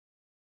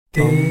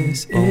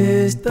This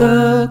is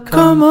the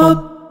Come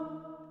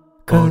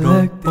Up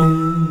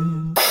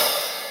Collective.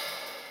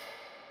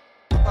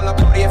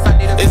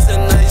 It's a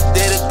nice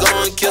day to go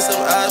and kill some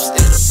ops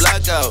in the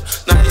blackout.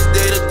 Nice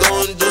day to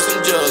go and do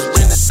some drugs,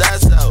 bring the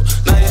sides out.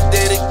 Nice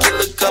day to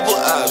kill a couple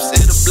ops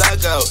in the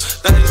blackout.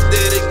 Nice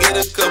day to get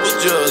a couple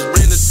drugs,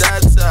 bring the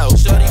sides out.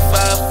 Shorty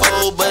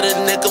 5'4", but a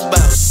neck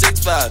about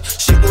 6'5".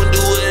 She gon' do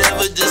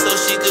whatever just so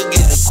she could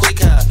get a quick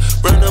high.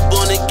 Run up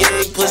on the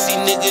gang, pussy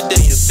nigga,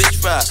 then you fish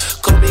fry.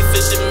 Call me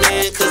fishing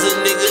man, cause a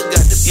nigga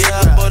got the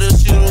I bought a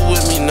shooter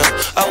with me now.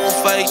 I won't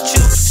fight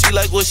you. She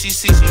like what she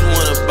see, she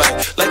wanna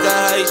bite. Like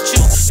I hide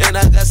you, and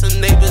I got some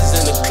neighbors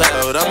in the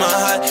cloud. I'm a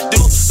hot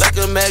dude, like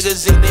a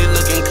magazine, they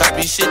looking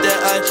copy shit that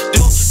I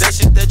do. That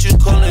shit that you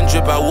call and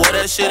drip, I wore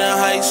that shit in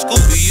high school.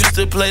 We used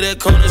to play that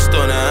corner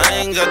store, now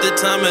I ain't got the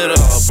time at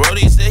all.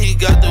 Brody said he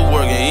got the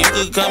work, and you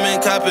could come and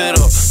cop it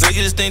all.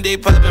 Niggas think they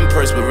poppin'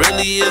 purse, but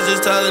really is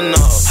just Tylenol.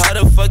 How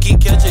the fuck he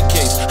catch a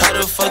case? How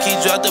the fuck he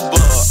drop the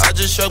ball? I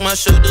just shrug my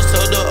shoulders,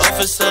 told the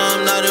officer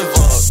I'm not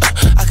involved.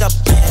 I got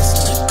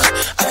bands in the cut,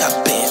 I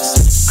got bands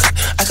in the cut.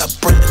 I got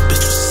bread,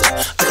 bitch, what's up?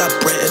 I got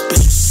bread,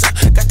 bitch, what's up?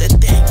 Got that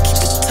thing,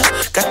 keep it tough.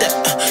 Got that,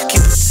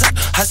 keep it tough.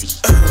 I see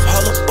herb,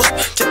 all up,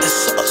 check the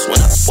sauce when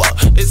I walk.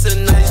 It's a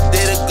nice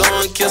day to go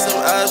and kill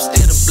some ops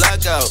in the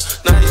blackout.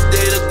 Nice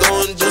day to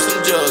go and do some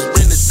drugs,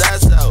 bring the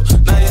sides out.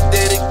 Nice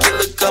day to kill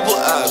a couple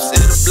ops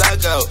in the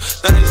blackout.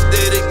 Nice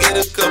day to get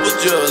a couple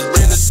drugs,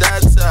 bring the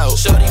sides out.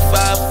 Shorty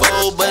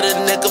 5'4", but a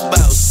neck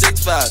about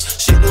 6'5".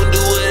 She gon'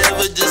 do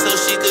whatever just so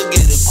she could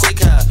get a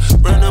quick high.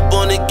 Run up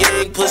on the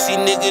gang, pussy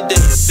nigga, then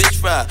you fish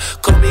fry.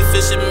 Call me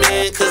fishing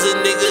man, cause a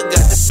nigga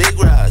got the big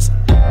rise.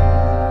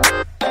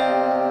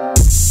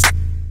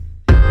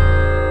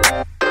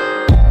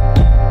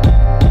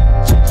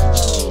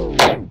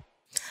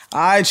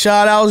 Alright,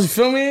 y'all, that was, you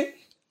feel me?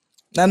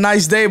 That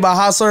Nice Day by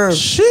Hot Serve.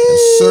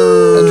 Yes,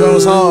 sir. That drum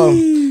was hard.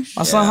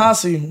 My son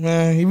Hossie,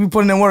 man, he be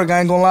putting in work, I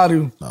ain't gonna lie to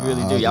you. You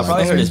really do. Y'all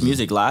probably heard his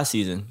music last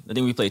season. I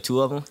think we played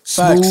 2 of them.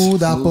 Facts.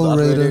 Smooth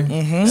operator.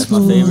 That's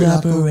my favorite.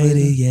 Operator,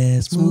 yeah.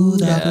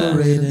 Smooth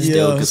operator.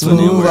 Still, Yeah, cause when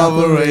they smooth were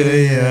operator,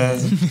 yeah.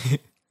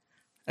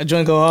 That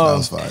joint go That hard.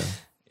 was fire.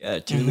 yeah,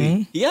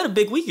 truly. He had a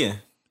big weekend.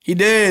 He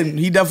did.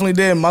 He definitely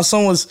did. My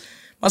son was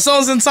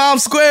in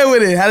Times Square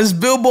with it. Had his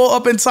billboard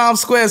up in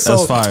Times Square. So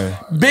That's fire.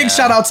 big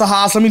shout out to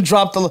Haas. Let me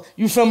drop the,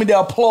 you feel me, the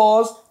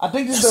applause. I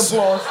think this is the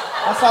applause.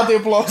 That's not the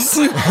applause.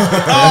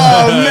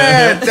 Oh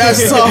man,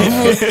 that's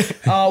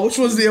tough. Which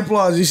one's the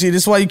applause? You see,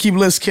 this is why you keep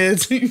lists,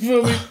 kids. You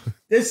feel me?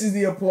 This is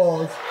the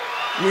applause.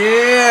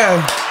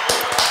 Yeah.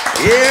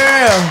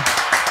 Yeah.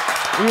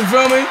 You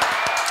feel me?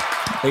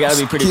 They gotta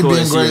be pretty Keep cool to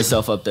being see great.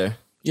 yourself up there.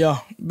 Yeah.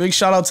 Big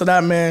shout out to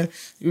that, man.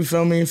 You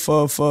feel me?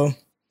 For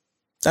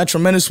that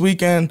tremendous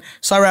weekend.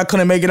 Sorry I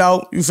couldn't make it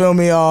out. You feel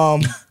me?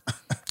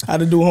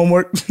 Had to do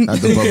homework. Not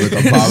the public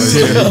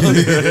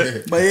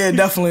apology. But yeah,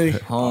 definitely.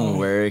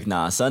 Homework.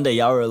 Nah, Sunday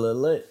y'all were a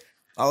little lit.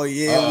 Oh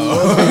yeah.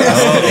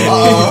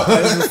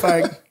 That's a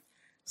fact.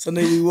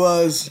 Sunday we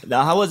was.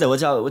 Now, how was that? What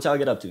y'all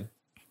get up to?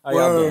 How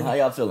y'all Word. been? How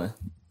y'all feeling?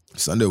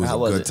 Sunday was How a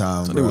was good it?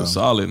 time, Sunday bro. was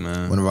solid,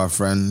 man. One of our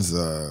friends,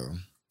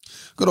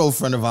 good old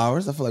friend of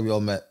ours. I feel like we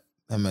all met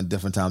him at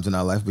different times in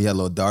our life. But he had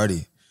a little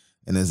Darty.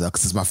 And his,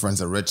 cause my friends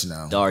are rich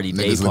now. Darty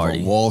day Niggas live party.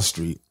 on Wall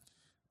Street.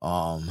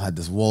 Had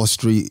this Wall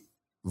Street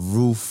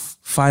roof.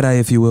 Fight eye,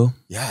 if you will.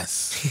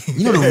 Yes.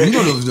 You know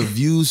the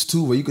views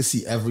too, where you can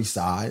see every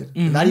side.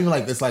 Not even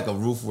like it's like a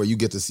roof where you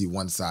get to see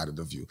one side of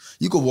the view.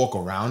 You could walk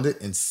around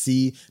it and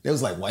see. There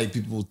was like white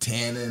people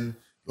tanning.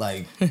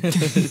 Like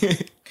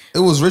it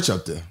was rich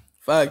up there.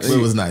 Facts. It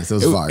was nice. It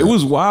was fire. It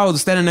was wild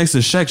standing next to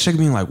Shaq. Shaq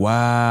being like,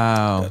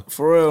 wow.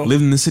 For real.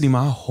 Lived in the city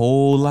my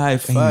whole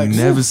life and Facts.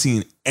 never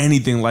seen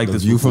anything like the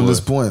this view before. from this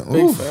point.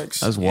 Big Oof. facts.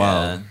 That's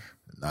wild.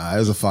 Nah, it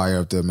was a fire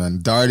up there, man.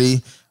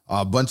 Darty,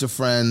 a bunch of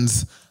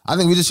friends. I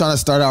think we're just trying to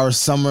start our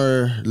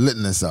summer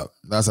litness up.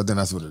 I think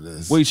that's what it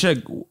is. Wait,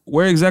 Shaq,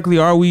 where exactly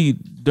are we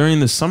during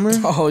the summer?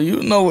 Oh,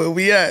 you know where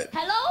we at.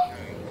 Hello?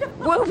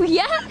 Where we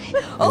at?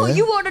 Oh, Yeah.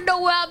 you want to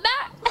know where I'm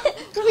at?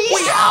 We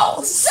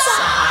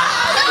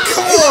outside!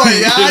 Come on,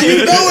 y'all.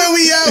 You know where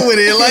we at with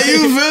it. Like,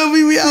 you feel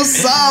me? We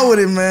outside with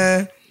it,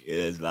 man. Yeah,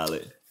 it's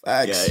valid.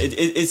 Facts. Yeah,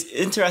 it's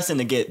interesting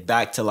to get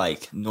back to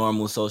like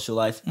normal social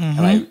life and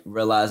like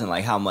realizing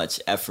like how much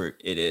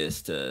effort it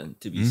is to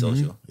be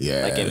social.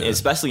 Yeah. Like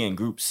especially in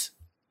groups.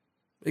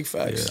 Big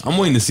facts. I'm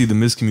waiting to see the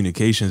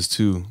miscommunications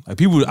too. Like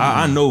people,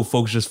 I know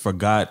folks just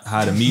forgot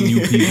how to meet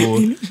new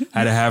people,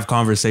 how to have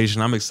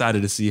conversation. I'm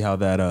excited to see how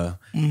that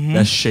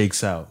that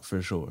shakes out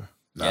for sure.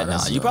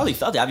 You probably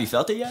felt it. Have you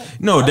felt it yet?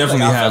 No, I feel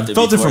definitely I have.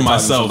 Felt it before for talking to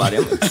myself. somebody.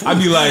 I'd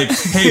be like,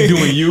 hey,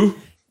 doing you?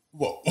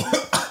 Whoa.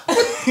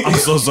 I'm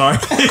so sorry.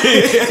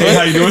 Hey,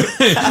 how you doing?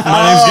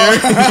 My name's Gary.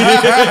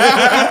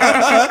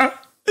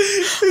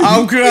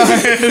 I'm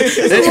crying.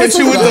 They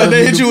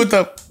hit you with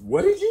the.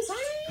 What did you say?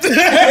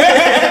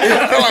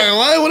 I'm like,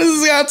 what? What is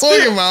this guy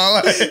talking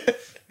about? Like,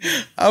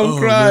 I'm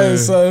crying, man.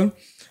 son.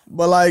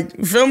 But like,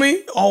 you feel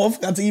me? Oh, I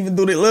forgot to even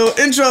do the little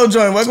intro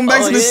joint. Welcome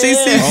back to the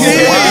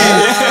CCP.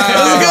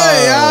 What's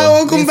good, y'all?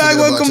 Welcome back.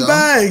 Welcome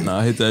back. Nah,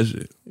 hit that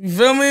shit. You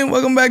feel me?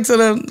 Welcome back to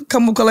the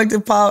Combo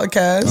Collective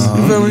podcast.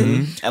 You feel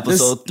me?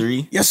 Episode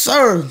 3. Yes,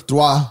 sir.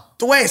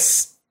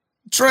 Tres,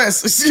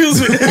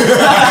 excuse me.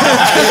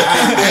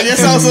 I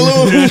guess I was a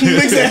little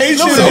mixed and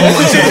hatred.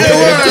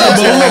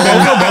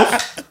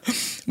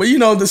 But you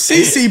know, the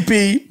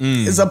CCP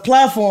is a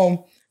platform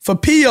for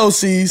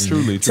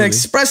POCs to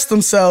express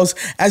themselves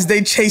as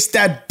they chase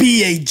that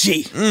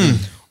BAG.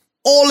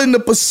 All in the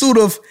pursuit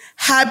of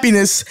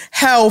happiness,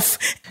 health,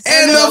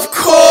 and of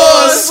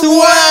course,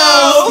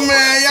 wealth,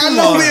 man. Y'all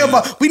know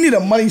we need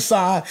a money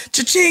sign.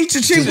 Cha-ching,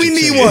 cha-ching, we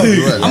need one.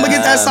 I'm gonna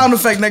get that sound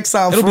effect next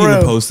time. It'll for be real. in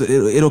the post.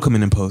 It'll come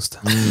in post.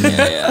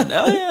 Yeah,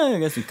 I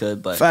guess we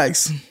could, but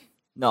Facts.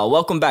 no,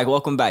 welcome back.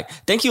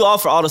 Thank you all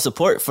for all the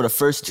support for the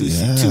first two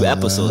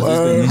episodes.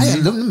 It's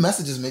been, The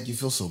messages make you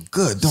feel so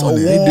good, don't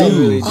they they? do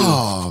really do.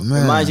 Oh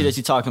man, Remind you that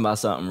you're talking about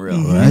something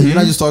real. right? You're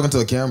not just talking to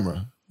a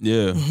camera.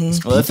 Yeah.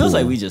 Well, it feels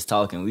like we just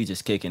talking, we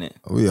just kicking it.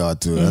 We are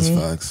too. That's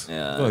facts. I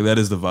Yeah, feel like that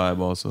is the vibe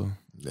also.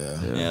 Yeah.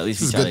 yeah. At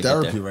least This is we try good to get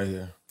therapy there. right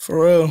here.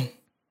 For real.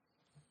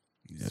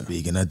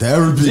 Speaking of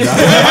therapy, guys.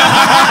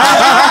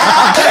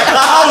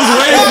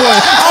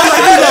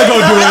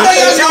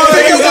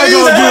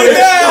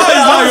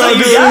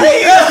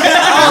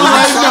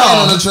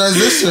 On the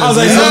transition. I was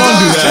like, don't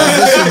do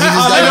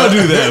that. Don't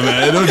do that,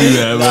 man. Don't do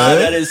that, Nah, man.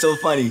 that is so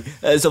funny.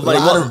 That is so funny.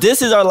 Well,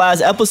 this is our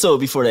last episode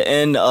before the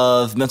end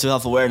of Mental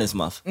Health Awareness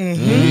Month,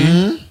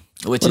 which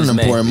What is an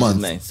May. important which is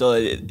month. May. So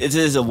it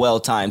is a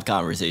well-timed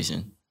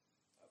conversation.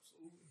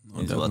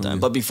 It's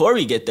well-timed. But before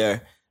we get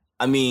there,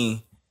 I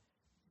mean,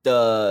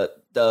 the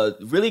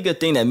really good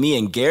thing that me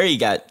and Gary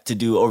got to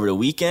do over the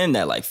weekend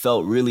that like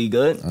felt really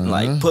good,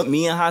 like put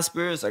me in high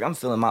spirits. Like I'm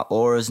feeling my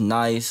auras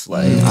nice.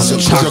 Like I'm Your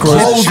clothes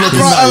looking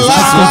nice.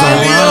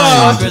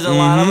 chakras in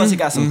line. I must have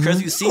got some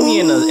crisp. You see me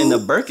in the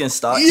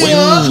Birkenstock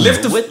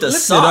with the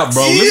socks. up,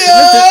 bro. The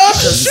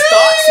socks with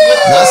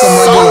That's some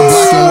regular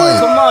black and white.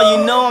 Come on,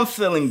 you know I'm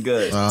feeling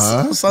good.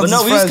 But But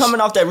no, we was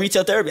coming off that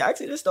retail therapy.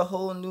 Actually, this is the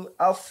whole new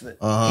outfit.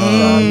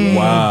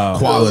 Wow. A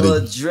Quality.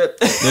 little drip.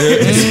 I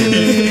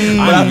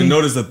didn't even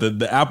notice that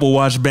the Apple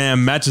Watch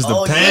band matches the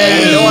Oh, yeah,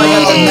 pants. you know I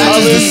got the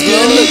Matches the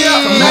skin.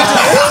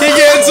 He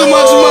getting too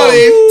much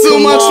money. Too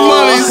much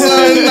money,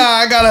 son.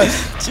 Nah, I gotta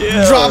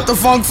drop the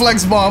funk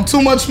flex bomb.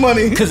 Too much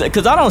money. Cause I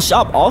don't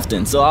shop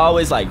often, so I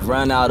always like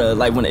run out of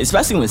like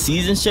especially when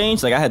seasons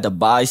change. Like I had to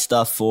buy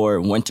stuff for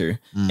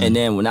winter, and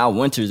then when now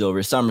winter's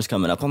over, summer's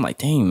coming up. I'm like,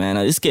 dang man,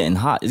 it's getting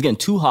hot. It's getting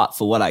too hot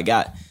for what I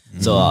got.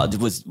 So I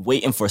was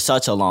waiting for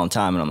such a long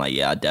time, and I'm like,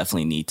 yeah, I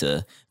definitely need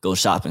to go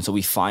shopping. So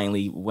we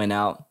finally went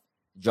out,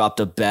 dropped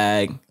a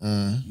bag.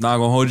 Not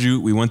gonna hold you.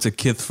 We went to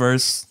Kith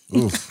first.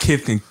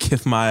 Kith can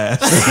kiff my ass.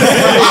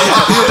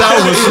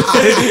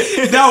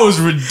 that was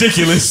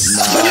ridiculous.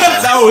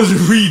 That was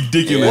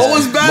ridiculous. What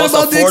was bad Most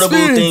about the affordable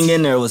experience? thing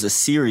in there was a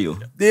cereal.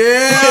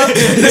 Yeah,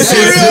 the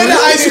cereal and the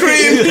ice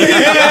cream.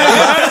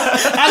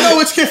 I know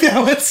which cafe I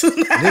went to.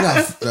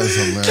 That's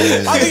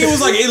hilarious. I think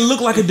it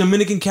looked like a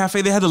Dominican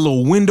cafe. They had a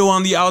little window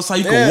on the outside.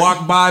 You could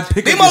walk by,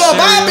 pick Hey, up mother your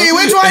cereal. Bobby,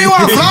 which one you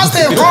want?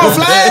 Frosted,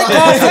 cornflakes,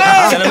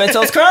 Cinnamon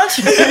Toast Crunch.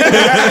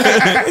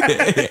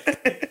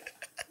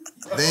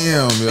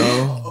 Damn,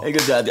 yo. Hey,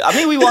 good job, dude. I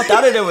mean, we walked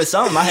out of there with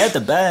something. I had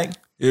the bag,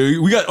 Yeah,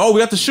 we got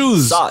the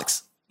shoes.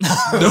 socks.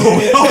 That's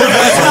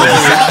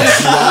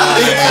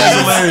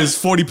hilarious.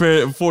 40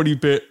 pair.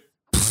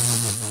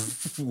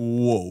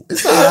 Whoa.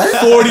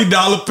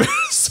 $40 pair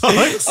of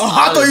socks. Oh,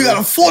 I thought you got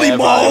a 40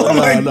 ball. I'm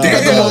like, You got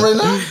them damn. on right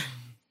now?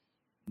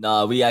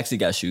 Nah, we actually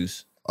got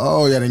shoes.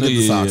 Oh, yeah, I didn't get the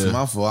Yeah, socks. yeah.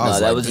 My fault. I Nah, was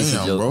that like, was just a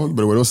damn, joke. bro. You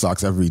better wear those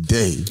socks every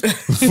day.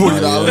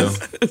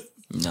 $40.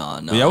 No.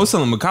 Yeah, I was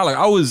telling Makai, like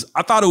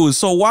I thought it was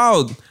so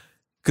wild.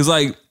 Cause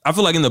like I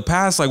feel like in the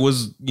past, like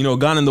was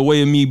gone in the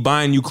way of me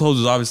buying new clothes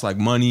was obviously like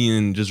money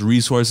and just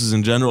resources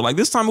in general. Like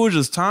this time it was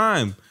just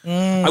time.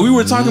 Like, we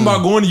were talking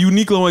about going to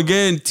Uniqlo and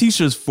getting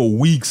t-shirts for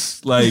weeks,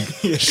 like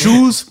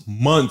shoes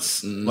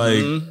months.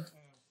 Like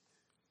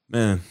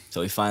man,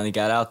 So we finally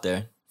got out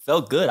there.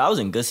 Felt good. I was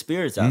in good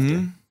spirits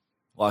after.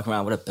 Walking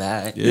around with a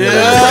bag.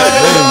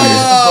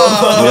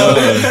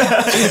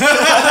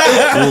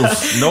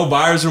 Oof. No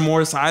buyer's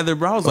remorse either,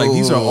 bro. I was like,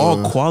 these are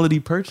all quality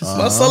purchases.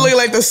 My son look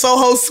like the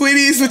Soho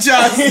Sweeties with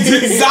y'all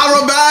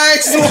Zara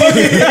bags.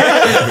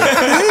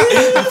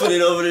 Put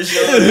it over the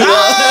shoulder.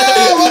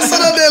 My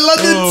son up there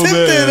London Oh,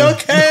 Tipton, man.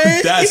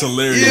 okay? That's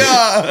hilarious.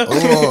 Yeah.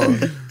 Oh.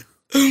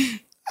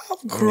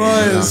 I'm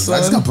crying, I just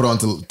son. got put on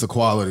to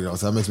quality though,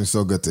 so that makes me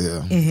so good to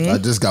hear. I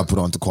just got put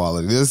on to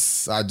quality.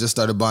 I just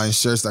started buying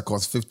shirts that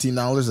cost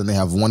 $15 and they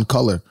have one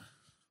color.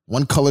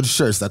 One colored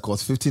shirts that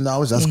cost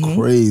 $15. That's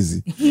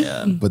crazy.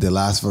 Yeah. But they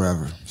last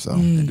forever. So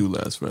They do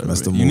last forever.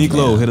 That's the man. move,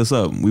 Uniqlo, man. hit us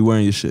up. We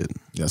wearing your shit.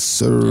 yes,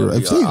 sir.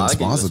 If you even I'll give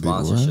you a sponsor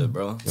people, sponsorship, right?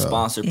 bro.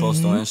 Sponsor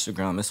post on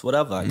Instagram. It's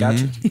whatever. I got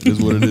It is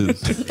what it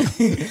is.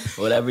 you.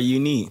 Whatever you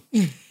need.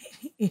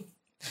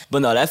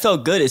 But no, that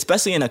felt good,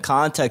 especially in the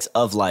context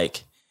of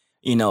like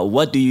you know,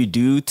 what do you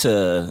do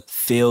to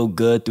feel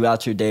good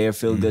throughout your day or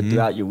feel good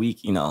throughout your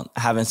week? You know,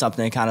 having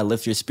something to kind of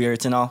lift your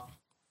spirits and all.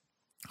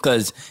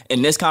 Because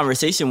in this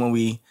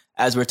conversation,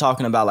 as we're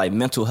talking about like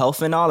mental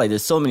health and all, like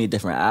there's so many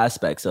different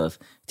aspects of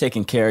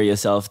taking care of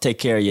yourself, take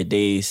care of your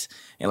days,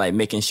 and like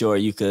making sure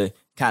you could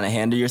kind of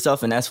handle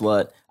yourself. And that's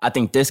what I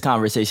think this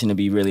conversation would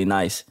be really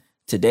nice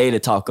today to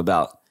talk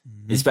about,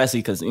 especially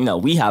because, you know,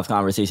 we have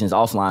conversations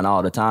offline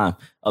all the time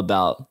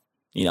about,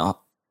 you know,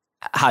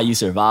 how you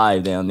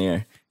survive down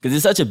there. Because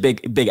it's such a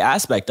big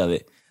aspect of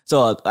it.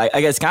 So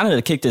I guess kind of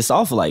to kick this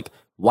off, like,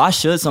 why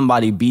should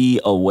somebody be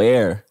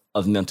aware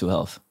of mental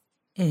health?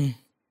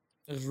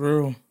 It's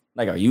real.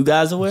 Like, are you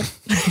guys aware?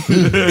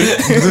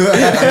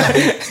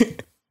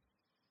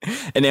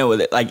 And then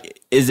with it, like,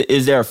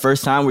 is there a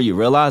first time where you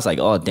realize like,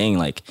 oh dang,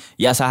 like,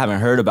 yes, I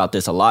haven't heard about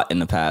this a lot in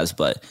the past,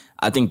 but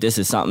I think this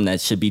is something that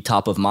should be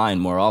top of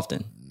mind more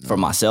often for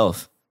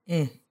myself,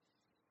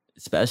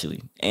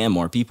 especially, and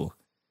more people.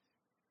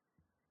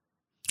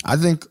 I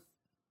think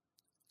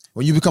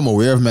when you become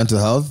aware of mental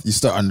health, you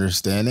start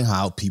understanding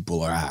how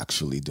people are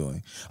actually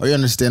doing, or you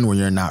understand when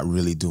you're not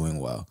really doing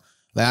well.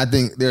 Like, I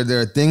think there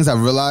are things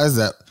I've realized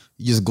that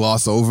you just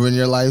gloss over in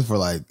your life, or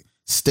like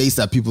states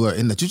that people are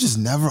in that you just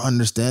never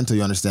understand till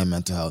you understand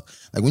mental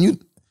health. Like when you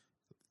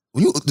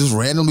just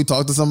randomly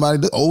talk to somebody,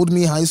 the old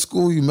me, high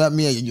school, you met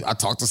me, I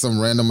talked to some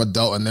random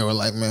adult and they were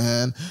like,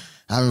 man,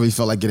 I haven't really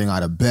felt like getting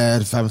out of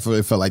bed. I haven't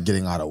really felt like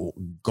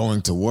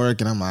going to work.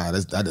 And I'm like,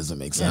 that doesn't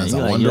make sense.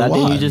 I wonder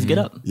why. You just get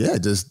up. Yeah,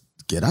 just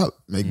get up,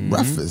 make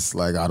breakfast.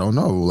 Like, I don't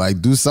know,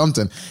 like do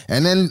something.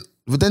 And then,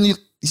 but then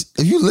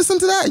if you listen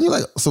to that and you're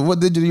like, so what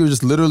did you do? You were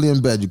just literally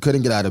in bed. You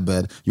couldn't get out of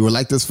bed. You were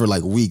like this for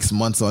like weeks,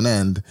 months on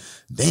end.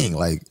 Dang,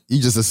 like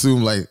you just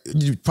assume like,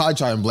 you probably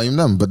try and blame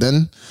them. But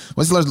then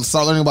once you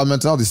start learning about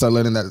mental health, you start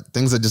learning that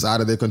things are just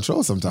out of their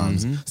control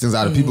sometimes. Things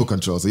out of people's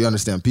control. So you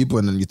understand people,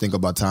 and then you think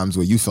about times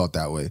where you felt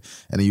that way.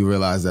 And then you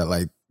realize that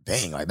like,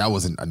 dang, like that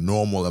wasn't a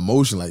normal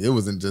emotion. Like it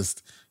wasn't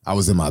just, I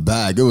was in my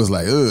bag. It was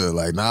like,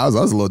 like, nah, I was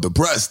a little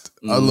depressed.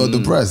 I was a little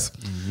depressed.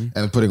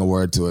 And putting a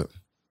word to it.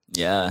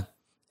 Yeah.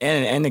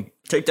 And to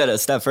take that a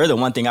step further,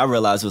 one thing I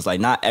realized was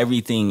like, not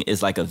everything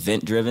is like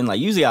event driven. Like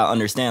usually I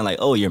understand like,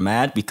 oh, you're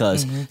mad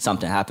because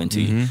something happened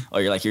to you, or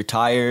you're like, you're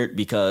tired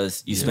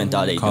because you spent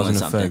all day doing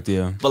something. Effect,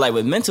 yeah. But like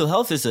with mental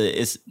health,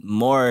 it's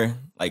more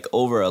like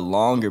over a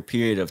longer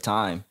period of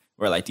time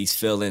where like these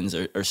feelings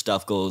or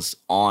stuff goes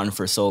on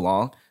for so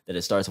long that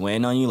it starts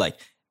weighing on you. Like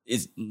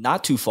it's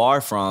not too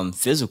far from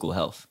physical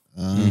health.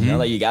 You know,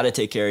 like you got to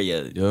take care of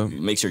your,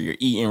 make sure you're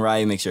eating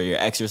right, make sure you're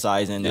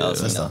exercising.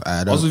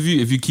 Also,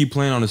 if you keep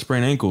playing on a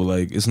sprained ankle,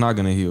 like it's not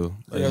gonna heal.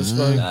 Like,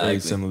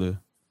 very similar.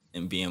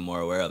 And being more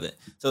aware of it.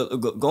 So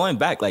going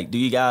back, like, do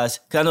you guys?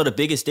 Because I know the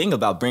biggest thing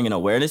about bringing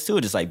awareness to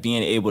it is like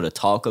being able to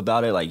talk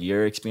about it, like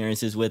your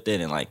experiences with it,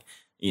 and like,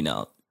 you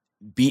know,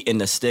 beating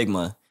the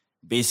stigma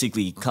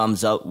basically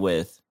comes up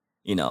with,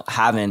 you know,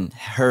 having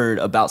heard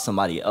about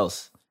somebody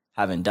else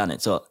having done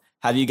it. So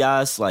have you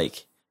guys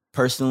like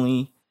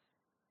personally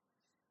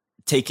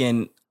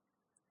taken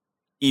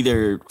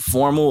either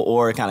formal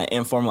or kind of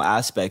informal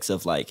aspects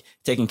of like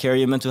taking care of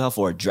your mental health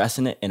or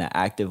addressing it in an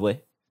active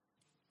way?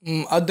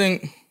 I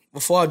think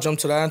before I jump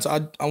to that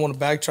answer, I want to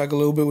backtrack a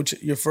little bit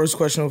with your first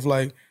question of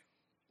like,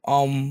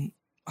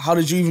 how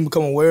did you even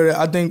become aware of it?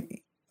 I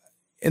think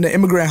in an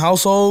immigrant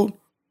household,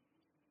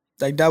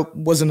 like that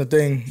wasn't a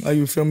thing. Like,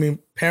 you feel me?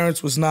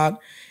 Parents was not.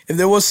 If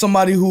there was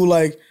somebody who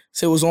like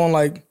say was on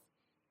like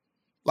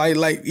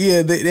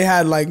yeah, they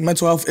had like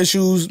mental health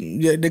issues.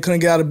 Yeah, they couldn't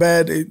get out of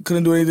bed. They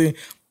couldn't do anything.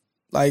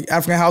 Like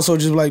African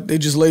household, just like they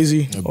just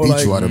lazy. Or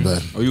beat you out of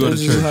bed. Or you go to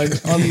church. Like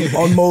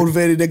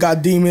unmotivated. They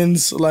got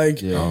demons. Like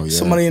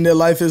somebody in their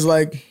life is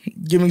like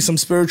giving some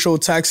spiritual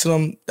attacks to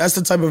them. That's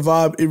the type of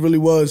vibe it really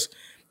was.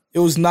 It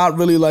was not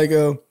really like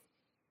a,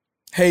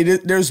 hey,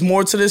 there's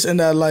more to this, and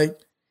that like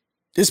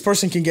this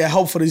person can get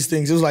help for these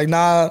things. It was like,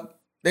 nah,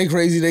 they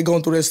crazy. They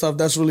going through their stuff.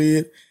 That's really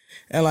it.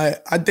 And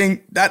like, I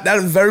think that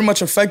very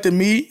much affected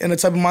me and the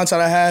type of mindset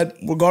I had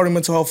regarding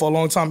mental health for a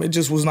long time. It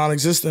just was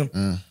non-existent.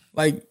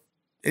 Like,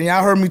 and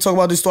y'all heard me talk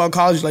about this throughout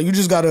college. Like, you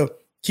just gotta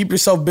keep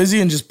yourself busy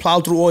and just plow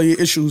through all your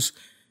issues.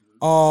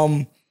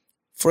 For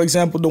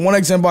example, the one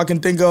example I can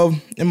think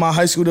of in my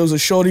high school, there was a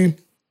shorty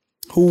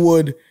who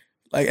would,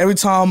 like, every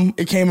time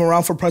it came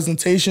around for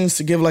presentations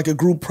to give like a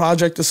group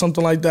project or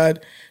something like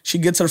that,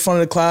 she'd get to the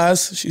front of the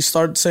class, she'd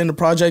start saying the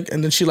project,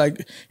 and then she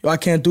like, yo, I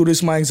can't do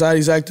this, my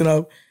anxiety's acting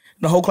up.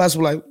 The whole class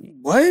was like,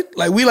 what?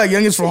 Like, we like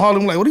youngins from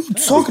Harlem, like, what are you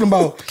talking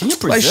about? Can you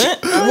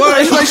present?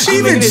 Like she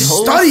even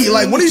study.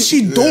 Like, what is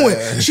she doing?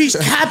 She's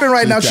capping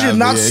right now. She did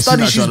not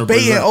study. She's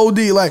baiting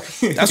OD. Like,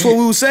 that's what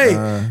we would say.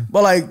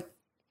 But like,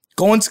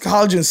 going to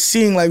college and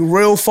seeing like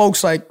real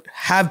folks like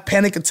have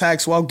panic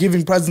attacks while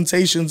giving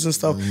presentations and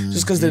stuff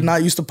just because they're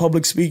not used to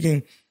public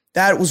speaking.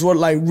 That was what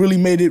like really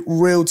made it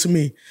real to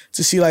me,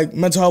 to see like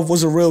mental health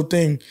was a real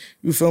thing.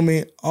 You feel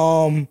me?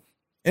 And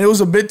it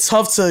was a bit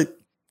tough to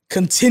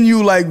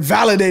continue like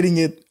validating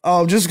it,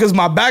 just because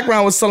my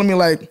background was telling me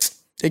like,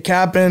 they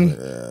capping.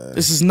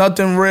 This is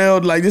nothing real.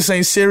 Like, this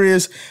ain't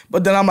serious.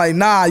 But then I'm like,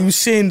 nah, you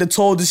seen the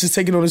toll this is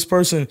taking on this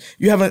person.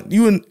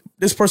 You and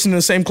this person in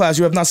the same class,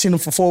 you have not seen them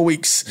for 4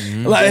 weeks.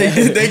 Like,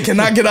 they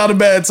cannot get out of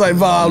bed type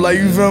vibe. Like,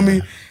 you feel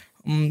me?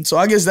 So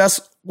I guess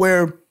that's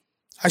where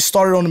I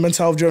started on the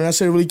mental health journey. I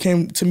said it really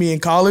came to me in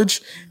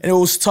college, and it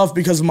was tough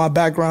because of my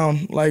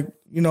background, like,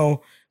 you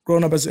know,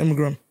 growing up as an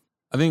immigrant.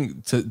 I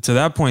think to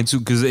that point too,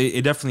 because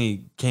it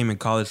definitely came in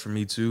college for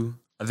me too.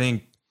 I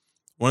think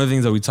one of the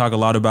things that we talk a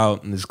lot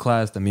about in this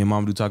class that me and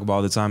Mom do talk about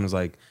all the time is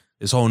like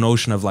this whole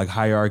notion of like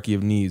hierarchy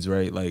of needs,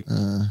 right? Like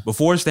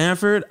before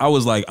Stanford, I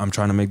was like, I'm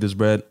trying to make this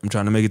bread. I'm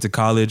trying to make it to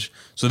college.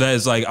 So that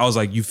is like, I was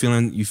like, you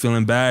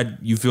feeling bad?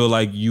 You feel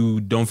like you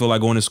don't feel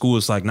like going to school?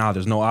 It's like, nah,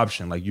 there's no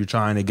option. Like you're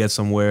trying to get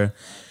somewhere.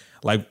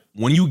 Like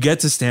when you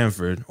get to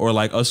Stanford or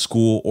like a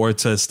school or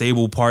to a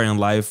stable part in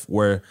life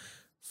where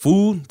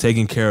food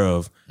taken care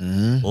of,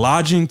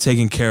 lodging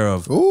taken care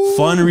of,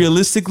 fun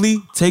realistically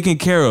taken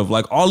care of,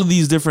 like all of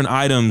these different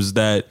items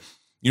that,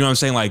 you know what I'm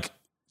saying, like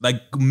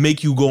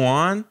make you go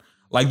on,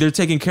 like they're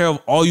taken care of.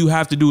 All you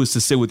have to do is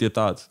to sit with your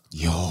thoughts.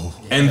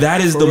 And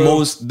that is the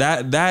most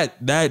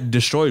that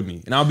destroyed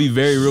me. And I'll be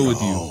very real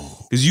with you,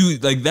 because you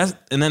like that's,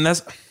 and then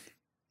that's,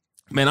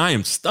 man, I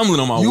am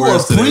stumbling on my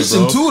words today, preaching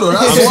bro. too, though.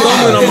 I'm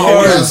stumbling on my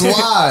words. That's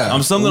why.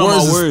 I'm stumbling on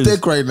my words. Is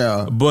thick right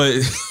now. But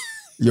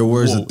your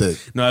words are thick.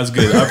 no, that's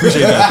good. I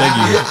appreciate that.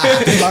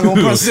 Thank you. I'm not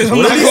gonna press it. I'm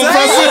What not did he gonna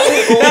press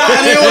it. I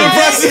didn't want to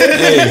press it.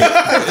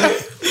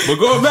 Hey, but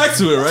going back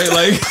to it, right?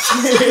 Like,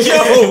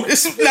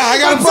 I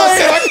gotta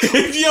press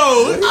it.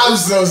 yo, I'm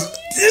so.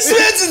 This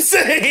man's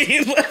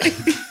insane. Like,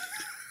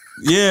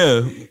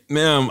 yeah,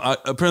 ma'am.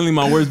 Apparently,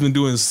 my words been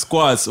doing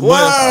squats.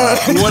 Wow.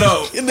 But what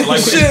up? in the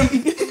Like,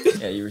 gym.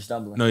 Yeah, you were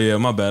stumbling. no, yeah,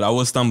 my bad. I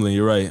was stumbling.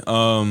 You're right.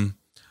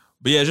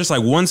 But yeah, just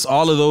like once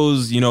all of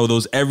those, you know,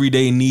 those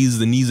everyday needs,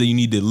 the needs that you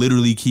need to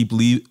literally keep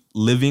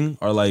living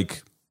are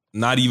like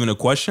not even a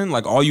question.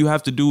 Like all you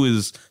have to do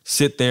is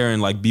sit there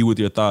and like be with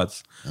your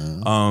thoughts.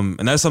 And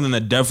that's something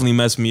that definitely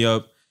messed me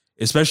up,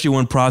 especially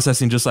when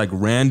processing just like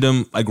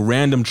random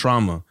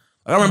trauma.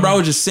 Like, I remember I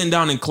was just sitting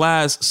down in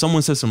class.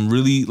 Someone said some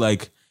really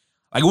like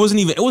it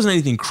wasn't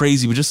anything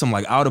crazy, but just some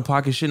like out of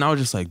pocket shit. And I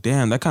was just like,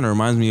 damn, that kind of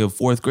reminds me of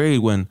 4th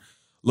grade when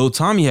Lil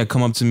Tommy had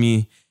come up to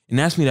me and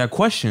asked me that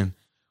question.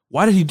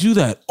 Why did he do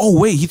that? Oh,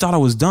 wait, he thought I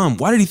was dumb.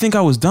 Why did he think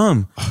I was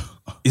dumb?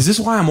 Is this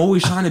why I'm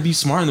always trying to be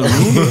smart in the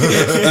room?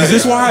 Is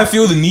this why I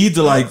feel the need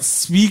to like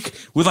speak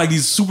with like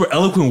these super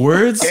eloquent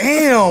words?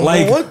 Damn.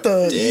 Like, what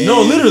the?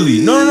 No,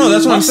 literally. No.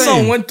 That's what My I'm saying.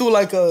 son went through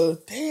like a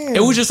damn.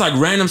 It was just like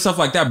random stuff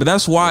like that. But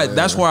that's why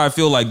I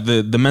feel like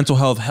the mental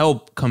health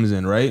help comes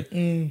in, right?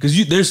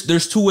 Because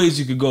there's 2 ways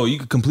you could go. You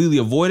could completely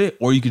avoid it,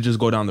 or you could just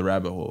go down the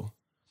rabbit hole.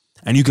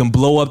 And you can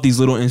blow up these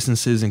little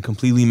instances and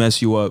completely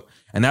mess you up.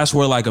 And that's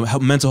where like a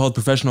mental health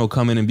professional will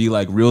come in and be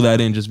like, reel that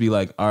in, just be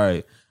like, all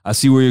right, I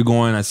see where you're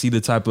going. I see the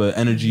type of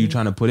energy you're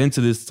trying to put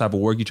into this, the type of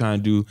work you're trying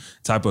to do,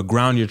 type of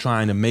ground you're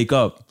trying to make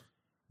up.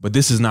 But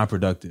this is not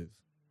productive.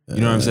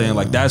 You know what I'm saying?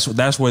 Like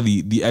that's where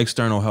the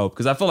external help.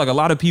 Because I feel like a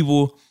lot of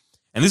people,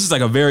 and this is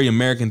like a very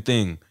American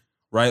thing,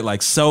 right?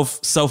 Like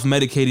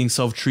self-medicating,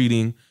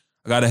 self-treating.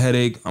 I got a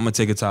headache, I'm gonna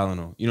take a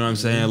Tylenol. You know what I'm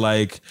saying?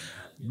 Like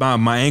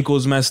my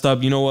ankle's messed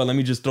up. You know what? Let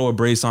me just throw a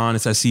brace on.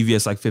 It's at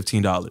CVS like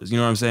 $15. You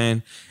know what I'm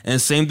saying? And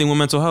same thing with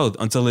mental health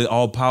until it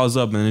all piles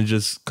up and it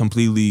just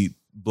completely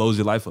blows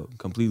your life up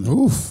completely.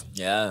 Oof.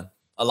 Yeah.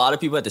 A lot of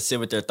people had to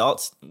sit with their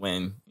thoughts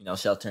when, you know,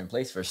 shelter in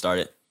place first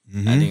started.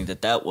 I think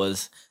that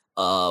was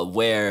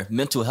where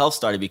mental health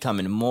started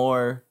becoming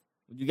more,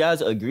 would you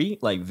guys agree?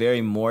 Like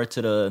very more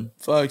to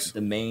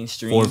the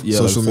mainstream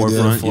Social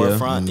media.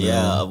 forefront,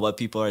 of what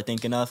people are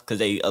thinking of. Because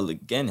they,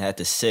 again, had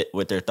to sit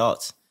with their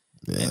thoughts.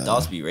 And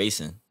thoughts be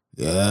racing.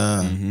 Yeah.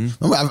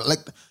 Remember,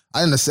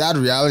 in the sad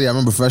reality, I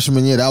remember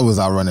freshman year, that was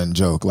our running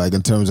joke. Like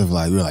in terms of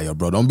like, we were like, yo,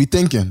 bro, don't be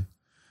thinking.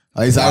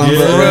 Like, I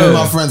remember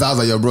my friends, I was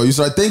like, yo, bro, you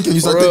start thinking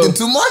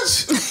too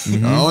much. I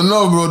don't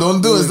know, bro,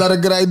 don't do it. It's not a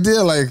good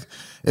idea. Like,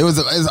 it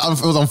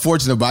was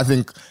unfortunate, but I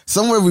think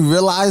somewhere we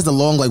realized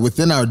along, like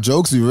within our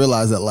jokes, we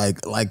realized that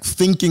like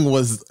thinking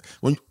was,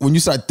 when you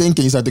start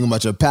thinking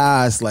about your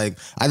past, like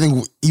I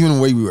think even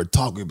the way we were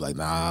talking, we'd be like,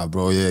 nah,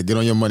 bro, yeah, get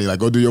on your money, like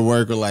go do your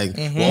work, or like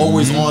we're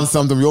always on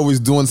something, we're always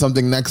doing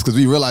something next, because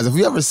we realized if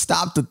we ever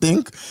stop to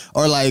think,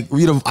 or like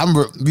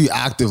we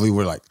actively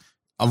were like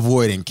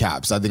avoiding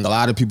CAPS. I think a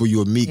lot of people you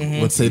would meet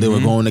would say they were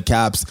going to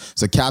CAPS.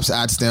 So CAPS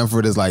at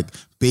Stanford is like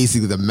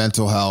basically the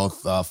mental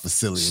health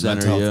facility,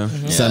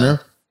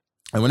 center.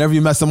 And whenever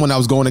you met someone that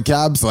was going to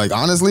cabs, like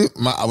honestly,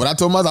 what I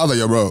told myself, I was like,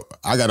 yo, bro,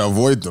 I gotta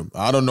avoid them.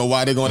 I don't know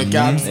why they're going to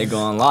cabs. They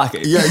go unlock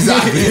it. Yeah,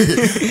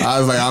 exactly. I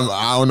was like,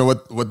 I don't know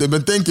what they've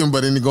been thinking,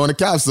 but then they're going to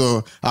cabs.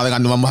 So I was like,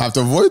 I know I'm gonna have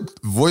to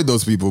avoid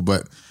those people.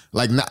 But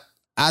like, not,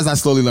 as I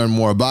slowly learned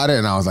more about it,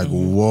 and I was like,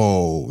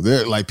 whoa,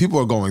 they're like, people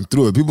are going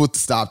through it. People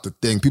stop to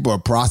think. People are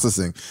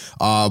processing.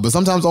 But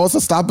sometimes also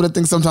stopping to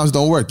think sometimes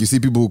don't work. You see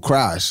people who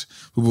crash,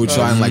 people who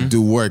try and like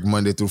do work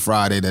Monday through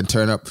Friday, then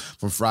turn up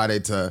from Friday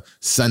to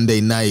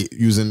Sunday night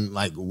using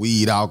like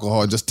weed,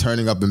 alcohol, just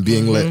turning up and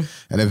being lit.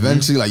 And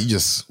eventually, like, you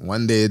just,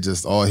 one day it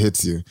just all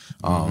hits you.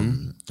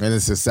 And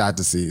it's just sad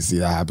to see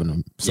that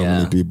happen to so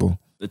many people.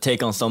 To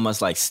take on so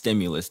much like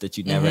stimulus that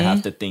you never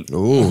have to think.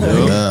 Ooh,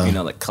 yeah. You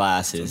know, like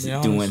classes,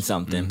 doing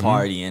something,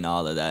 partying,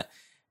 all of that.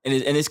 And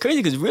it's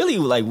crazy because really,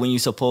 like, when you're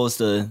supposed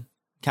to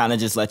kind of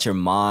just let your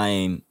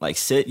mind like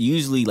sit,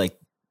 usually like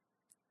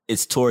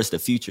it's towards the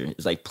future.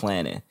 It's like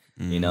planning,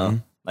 you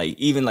know? Like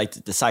even like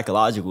the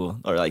psychological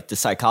or like the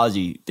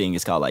psychology thing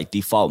is called like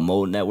default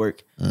mode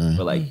network.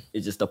 Where like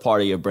it's just a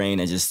part of your brain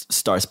that just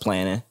starts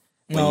planning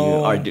when you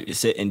are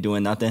sitting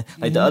doing nothing.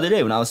 Like the other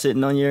day when I was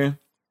sitting on your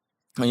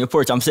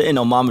porch, I'm sitting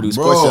on Mamadou's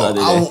porch the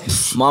other day.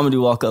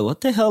 Mamadou walk up, what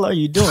the hell are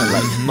you doing?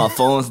 Like my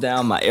phone's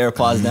down, my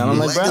AirPods down. I'm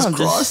like, bro, I'm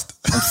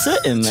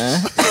sitting,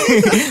 man.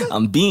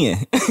 I'm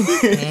being.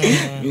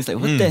 He's like,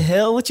 what the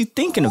hell? What you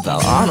thinking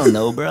about? I don't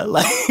know, bro.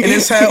 Like, in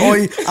his head,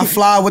 I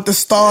fly with the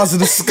stars in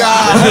the sky.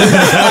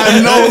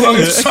 I know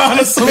I'm trying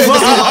to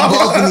survive.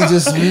 balcony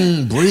just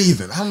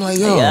breathing. I'm like,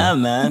 yo. Yeah,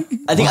 man.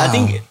 I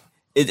think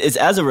it's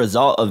as a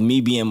result of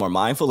me being more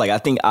mindful. Like, I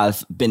think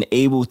I've been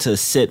able to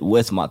sit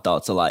with my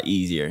thoughts a lot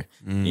easier,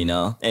 you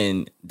know?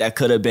 And that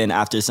could have been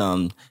after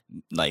some,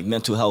 like,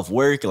 mental health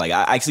work. Like,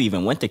 I actually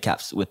even went to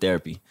CAPS with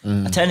therapy.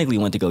 I technically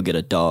went to go get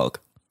a dog.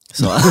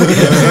 So, So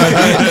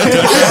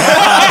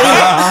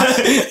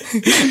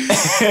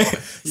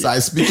I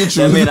speak the truth.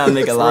 that may not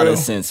make a lot of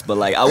sense. But,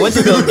 like, I went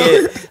to go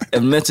get a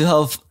mental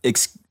health,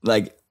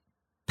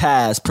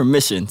 pass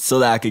permission so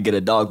that I could get a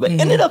dog, but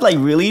ended up like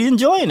really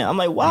enjoying it. I'm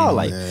like, wow,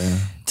 like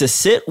to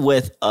sit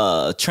with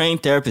a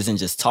trained therapist and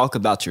just talk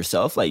about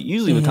yourself. Like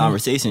usually with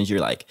conversations, you're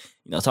like,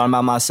 you know, talking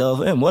about myself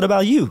and what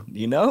about you?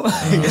 You know,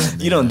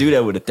 you don't do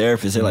that with a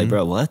therapist. They're like,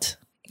 bro, what?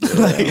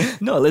 Like,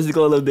 no, let's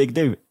go a little bit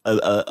deeper,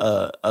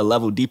 a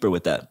level deeper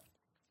with that.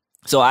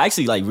 So I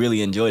actually like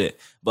really enjoyed it,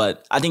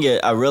 but I think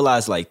I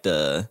realized like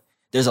there's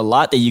a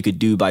lot that you could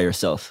do by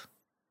yourself.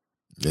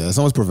 Yeah, it's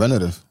almost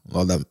preventative.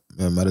 All that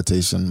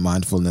meditation,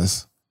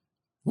 mindfulness.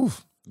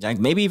 Oof. Like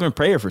maybe even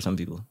prayer for some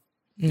people.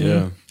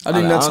 Yeah. I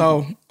think that's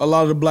how a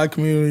lot of the black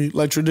community,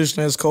 like,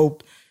 traditionally has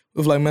coped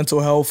with like mental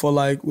health or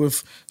like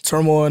with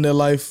turmoil in their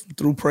life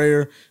through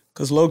prayer.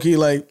 Because low-key,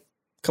 like,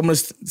 coming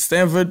to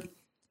Stanford,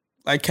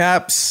 like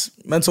CAPS,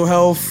 mental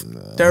health,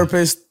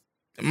 therapist,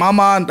 in my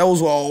mind, that was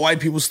all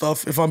white people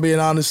stuff, if I'm being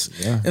honest.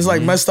 Yeah. It's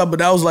like messed up, but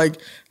that was like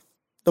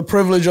the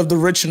privilege of the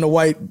rich and the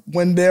white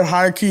when their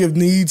hierarchy of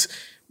needs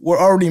were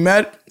already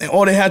met, and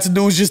all they had to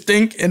do was just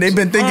think, and they've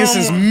been thinking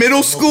since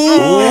middle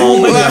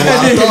school.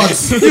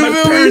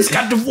 My parents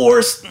got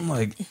divorced. I'm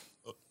like,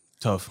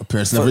 tough. My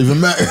parents never even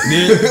met.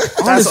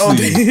 That's all.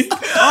 Honestly,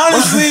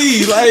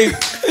 like,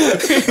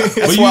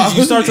 but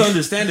you start to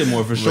understand it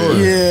more for sure.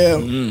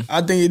 Yeah,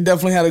 I think it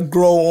definitely had to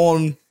grow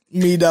on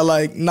me that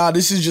like, nah,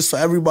 this is just for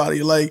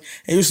everybody. Like,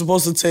 and you're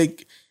supposed to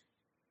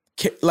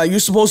you're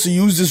supposed to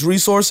use this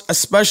resource,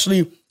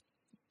 especially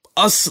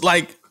us,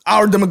 like,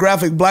 our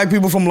demographic, black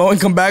people from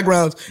low-income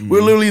backgrounds,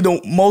 we're literally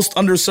the most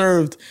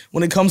underserved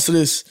when it comes to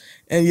this.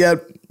 And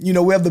yet, you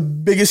know, we have the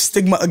biggest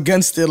stigma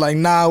against it. Like,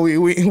 nah, we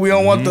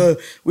don't want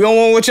we don't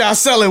want what y'all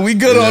selling. We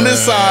good on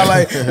this side.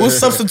 Like, we'll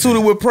substitute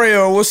it with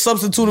prayer, or we'll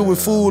substitute it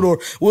with food, or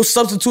we'll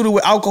substitute it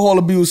with alcohol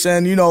abuse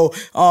and, you know,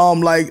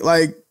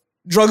 like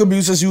drug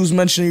abuse, as you was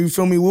mentioning, you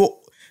feel me? We'll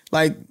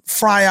like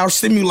fry our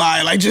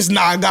stimuli. Like, just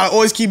gotta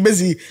always keep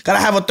busy. Gotta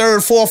have a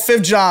third, fourth,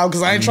 fifth job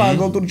because I ain't trying to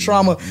go through the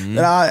trauma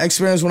that I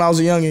experienced when I was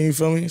a youngin'. You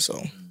feel me?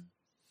 So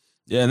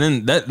Yeah, and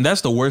then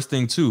that's the worst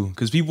thing too,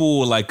 because people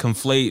will like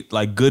conflate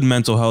like good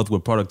mental health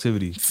with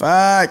productivity.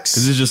 facts.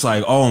 Because it's just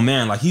like, oh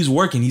man, like he's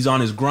working, he's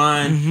on his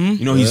grind,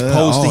 you know, he's Yeah.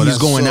 posting, Oh, he's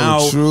that's going so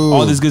out, true.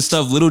 all this good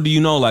stuff. Little do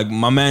you know, like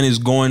my man is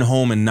going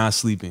home and not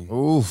sleeping.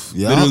 Oof.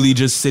 Yeah. Literally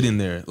just sitting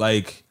there.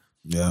 Like,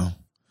 Yeah.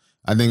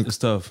 I think it's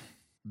tough.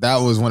 that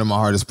was one of my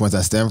hardest points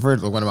at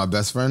Stanford. Like, one of my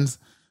best friends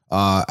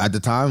at the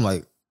time,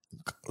 like,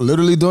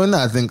 literally doing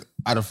that. I think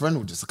I had a friend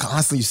who just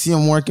constantly, you see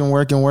him working.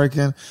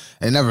 And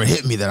it never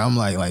hit me that I'm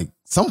like,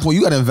 some point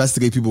you got to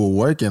investigate people who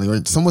are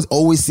working. Someone's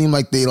always seemed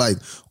like they like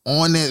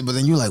on it, but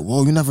then you're like,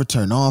 whoa, you never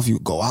turn off. You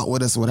go out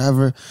with us,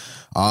 whatever.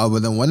 But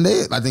then one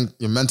day, I think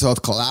your mental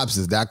health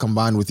collapses. That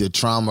combined with your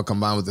trauma,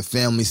 combined with the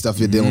family stuff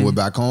you're dealing with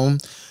back home.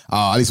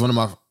 At least one of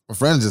my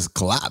friends just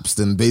collapsed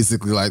and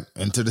basically like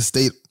entered a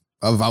state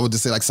of, I would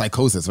just say, like,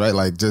 psychosis, right?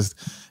 Like, just,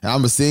 and I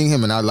remember seeing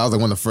him, and that was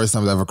like one of the first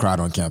times I ever cried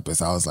on campus.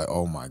 I was like,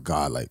 oh my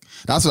God. Like,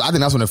 I think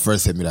that's when it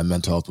first hit me that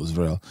mental health was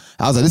real.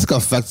 I was like, this could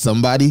affect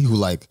somebody who,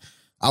 like,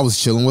 I was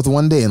chilling with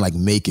one day and like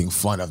making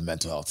fun of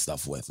mental health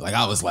stuff with. Like,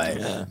 I was like,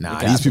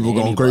 nah, these people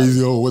going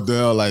crazy. Oh, what the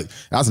hell? Like,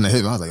 that's when it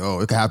hit me. I was like, oh,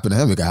 it could happen to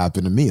him. It could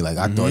happen to me. Like,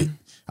 I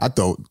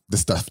thought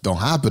this stuff don't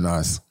happen to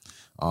us.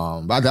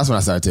 But that's when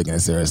I started taking it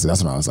seriously.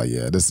 That's when I was like,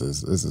 yeah, this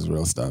is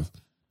real stuff.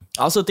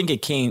 I also think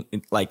it came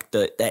like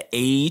the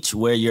age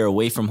where you're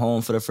away from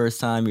home for the first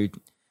time. You're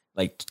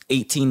like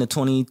 18 to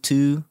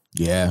 22.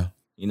 Yeah.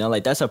 You know,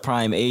 like that's a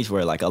prime age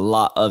where like a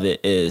lot of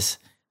it is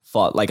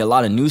like a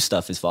lot of new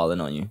stuff is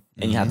falling on you,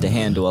 and you have to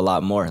handle a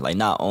lot more. Like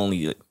not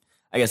only,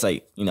 I guess,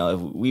 like, you know,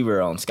 if we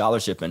were on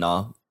scholarship and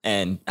all,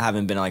 and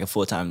having been like a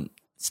full-time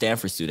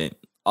Stanford student,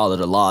 all of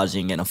the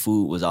lodging and the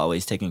food was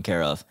always taken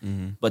care of.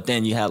 But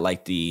then you had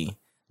like the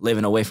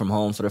living away from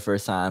home for the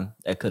first time.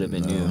 That could have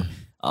been new.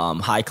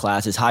 High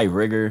classes, high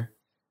rigor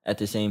at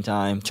the same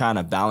time, trying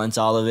to balance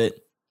all of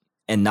it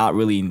and not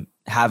really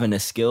having the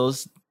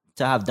skills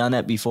to have done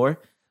that before.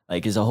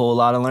 Like, it's a whole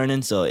lot of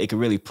learning. So it could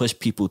really push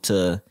people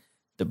to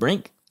the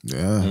brink.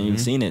 Yeah. And you've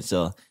seen it.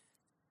 So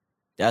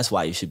that's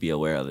why you should be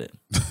aware of it.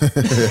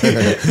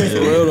 For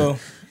real though.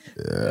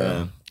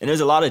 Yeah. And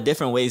there's a lot of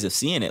different ways of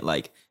seeing it.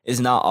 Like, it's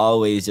not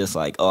always just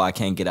like, oh, I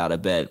can't get out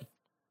of bed.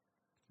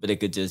 But it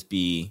could just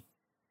be,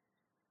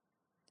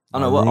 I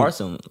don't know, what are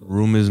some?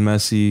 Room is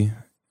messy.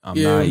 I'm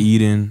Yeah. not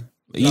eating.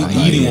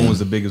 Eating one was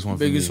the biggest one for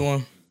Biggest me.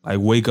 one. Like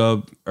wake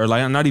up, or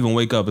like not even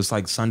wake up. It's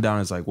like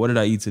sundown. It's like, what did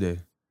I eat today?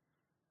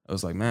 I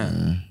was like,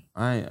 man,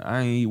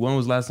 I ain't eat. When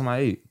was the last time I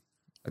ate?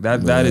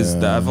 Like that is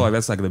I feel like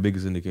that's like the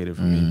biggest indicator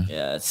for me.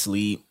 Yeah,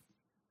 sleep.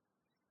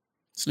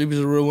 Sleep is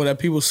a real one that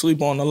people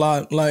sleep on a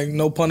lot. Like,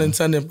 no pun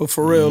intended, but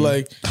for real,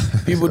 like,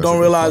 people don't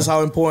realize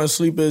how important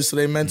sleep is to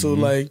their mental.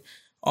 Like,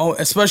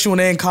 especially when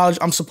they're in college,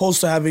 I'm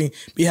supposed to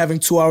be having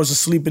 2 hours of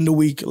sleep in the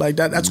week. Like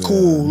that's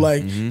cool.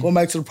 Like, going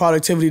back to the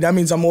productivity, that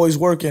means I'm always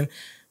working.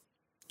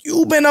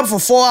 You've been up for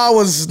 4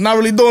 hours, not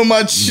really doing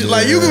much. Yeah.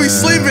 Like, you can be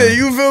sleeping,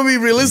 you feel me,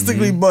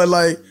 realistically, but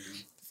like,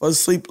 for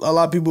sleep, a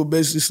lot of people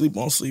basically sleep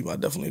on sleep. I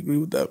definitely agree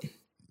with that.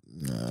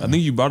 I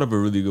think you brought up a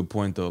really good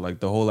point though, like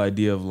the whole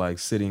idea of like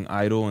sitting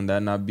idle and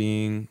that not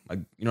being like,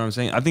 you know what I'm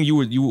saying? I think you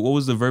what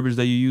was the verbiage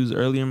that you used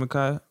earlier,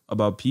 Makai,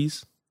 about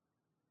peace?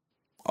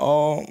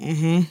 Oh,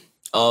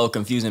 Oh,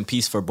 confusing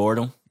peace for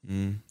boredom.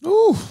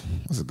 Ooh,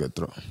 that's a good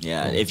throw.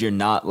 Yeah, if you're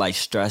not like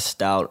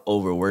stressed out,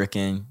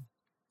 overworking,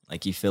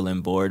 like you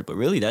feeling bored, but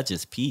really that's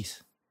just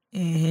peace.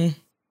 The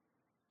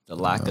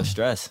lack of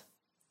stress.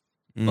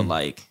 But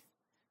like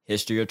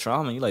history of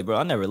trauma, you're like, bro,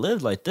 I never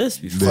lived like this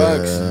before.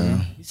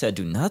 Yeah. You said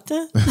do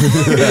nothing?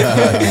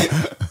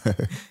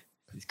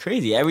 It's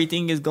crazy.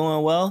 Everything is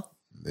going well.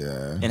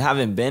 Yeah. And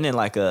having been in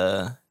like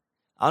I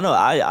don't know,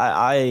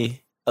 I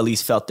at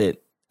least felt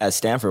it at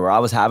Stanford, where I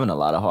was having a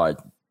lot of hard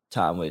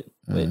time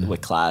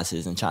with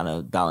classes and trying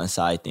to balance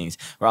side things,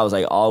 where I was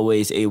like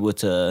always able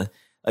to,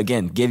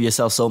 again, give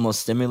yourself so much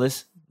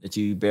stimulus that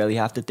you barely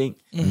have to think.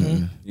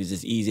 It's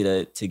just easy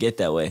to get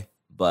that way.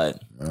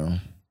 But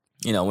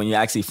you know, when you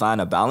actually find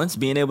a balance,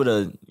 being able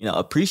to, you know,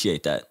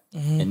 appreciate that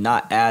and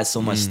not add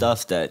so much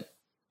stuff that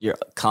you're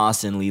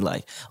constantly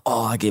like,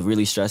 oh, I get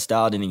really stressed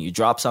out, and then you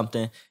drop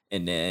something,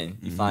 and then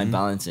you find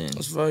balance and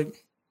that's right.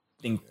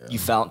 think you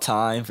found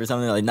time for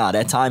something. Like, nah,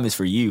 that time is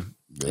for you.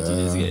 That you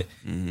just get.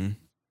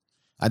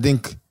 I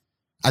think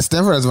at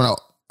Stanford, as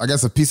I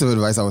guess a piece of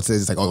advice I would say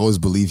is like always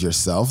believe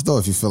yourself though.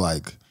 If you feel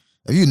like,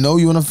 if you know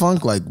you're in a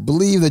funk, like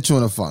believe that you're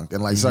in a funk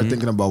and like start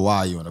thinking about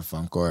why you're in a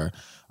funk, or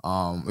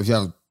if you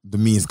have the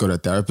means, go to a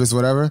therapist,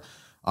 whatever.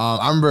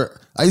 I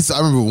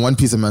remember one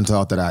piece of mental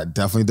health that I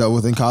definitely dealt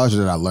with in college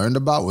that I learned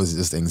about was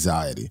just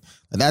anxiety.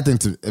 And that thing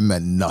it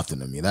meant nothing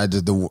to me. That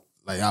just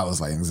I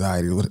was like,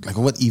 anxiety.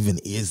 What even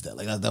is that?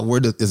 Like that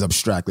word is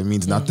abstract. It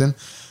means nothing.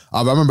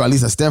 I remember at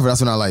least at Stanford,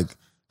 that's when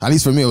at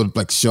least for me, it would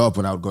like show up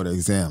when I would go to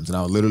exams, and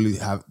I would literally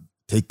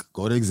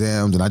go to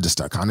exams, and I just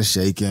start kind of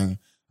shaking.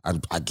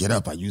 I get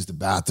up, I use the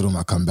bathroom,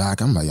 I come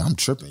back, I'm like, I'm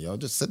tripping, yo.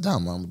 Just sit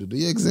down, mom. Do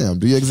your exam.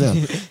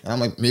 And I'm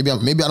like, maybe I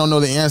don't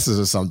know the answers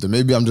or something.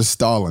 Maybe I'm just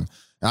stalling.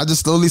 And I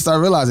just slowly start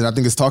realizing, I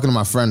think it's talking to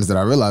my friends that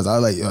I realized, I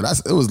was like, yo,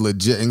 it was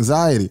legit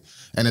anxiety.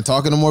 And then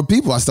talking to more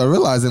people, I start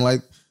realizing like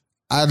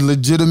I had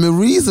legitimate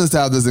reasons to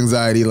have this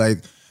anxiety. Like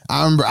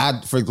I remember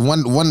for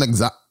one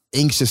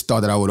anxious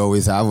thought that I would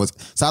always have was,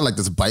 so I had like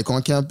this bike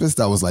on campus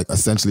that was like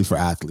essentially for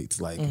athletes.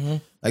 Like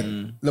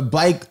the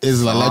bike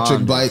is an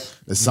electric bike,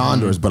 the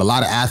Sondors, but a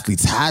lot of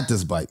athletes had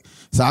this bike.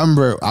 So I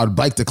remember I would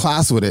bike to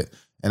class with it,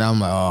 and I'm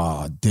like,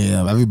 oh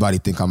damn, everybody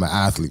think I'm an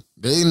athlete.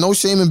 There ain't no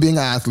shame in being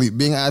an athlete.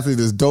 Being an athlete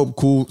is dope,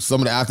 cool.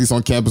 Some of the athletes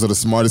on campus are the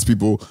smartest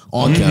people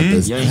on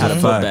campus. You ain't had a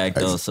foot bag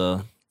though,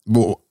 so.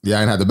 Well, yeah,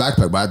 I didn't have the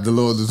backpack, but I had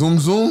the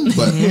zoom.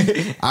 But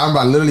I remember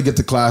I literally get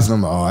to class and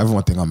I'm like, oh,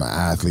 everyone think I'm an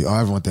athlete. Oh,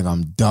 everyone think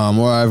I'm dumb.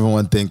 Or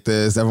everyone think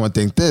this. Everyone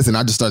think this. And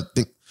I just start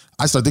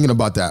thinking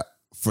about that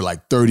for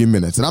like 30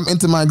 minutes. And I'm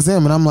into my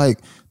exam and I'm like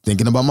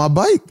thinking about my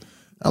bike.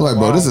 I'm like,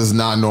 bro, this is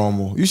not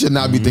normal. You should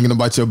not be thinking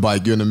about your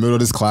bike. You're in the middle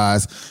of this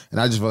class. And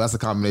I just feel that's a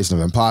combination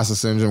of imposter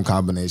syndrome,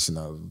 combination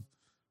of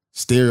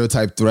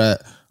stereotype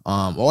threat.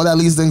 All that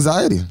leads to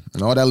anxiety.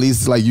 And all that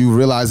leads to like you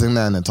realizing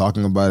that and then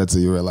talking about it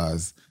till you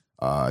realize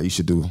you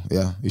should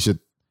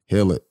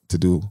heal it to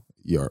do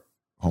your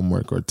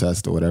homework or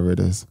test or whatever it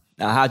is.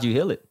 Now, how'd you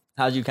heal it?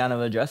 How'd you kind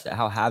of address that?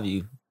 How have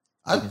you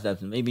taken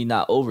steps? Maybe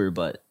not over,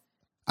 but.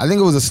 I think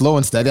it was a slow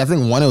and steady. I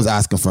think one, it was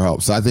asking for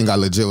help. So I think I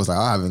legit was like,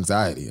 I have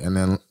anxiety. And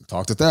then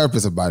talk to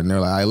therapists about it. And they're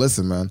like, hey,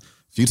 listen, man,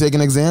 if you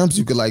taking exams,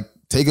 you could like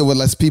take it with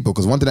less people.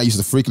 Because one thing that used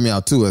to freak me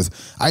out too is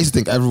I used to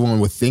think everyone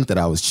would think that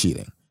I was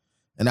cheating.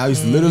 And I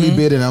used to literally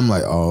be it, and I'm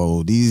like,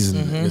 oh, these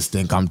niggas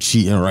think I'm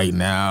cheating right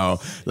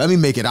now. Let me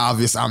make it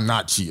obvious I'm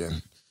not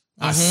cheating.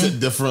 I sit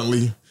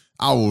differently.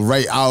 I will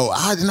write out.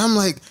 And I'm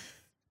like,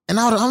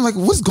 I'm like,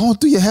 what's going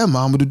through your head,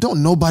 mama?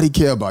 Don't nobody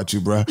care about you,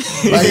 bro.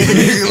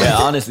 Yeah,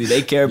 honestly,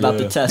 they care about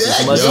the test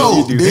as much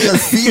as you do. They are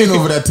feeding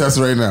over that test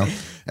right now.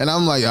 And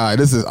I'm like, all right,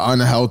 this is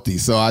unhealthy.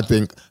 So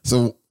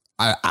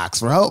I asked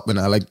for help, and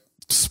I like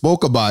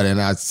spoke about it,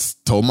 and I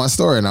told my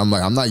story. And I'm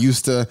like, I'm not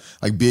used to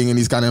like being in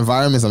these kind of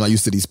environments. I'm not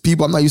used to these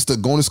people. I'm not used to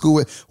going to school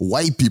with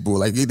white people.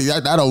 Like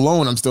that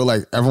alone, I'm still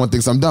like, everyone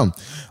thinks I'm dumb.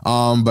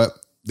 But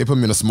they put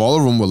me in a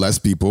smaller room with less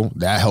people.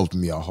 That helped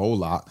me a whole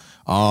lot.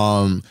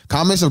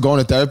 Combination of going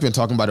to therapy and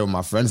talking about it with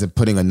my friends and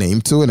putting a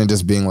name to it and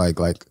just being like,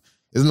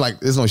 isn't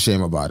like, there's no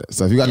shame about it.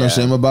 So if you got no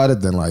shame about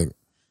it, then like,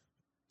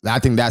 I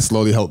think that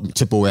slowly helped me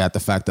chip away at the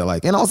fact that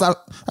like, and also I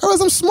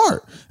realized I'm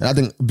smart. And I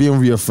think being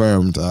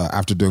reaffirmed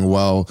after doing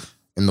well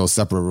in those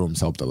separate rooms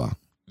helped a lot.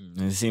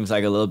 It seems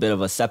like a little bit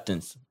of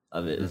acceptance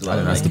of it as well. I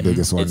think that's the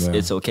biggest one.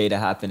 It's okay to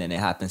happen, and it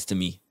happens to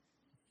me.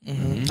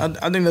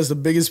 I think that's the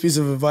biggest piece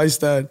of advice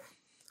that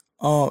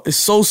it's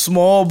so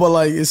small, but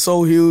like it's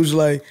so huge.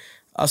 Like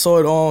I saw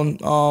it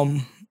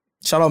on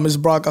shout out Miss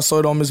Brock. I saw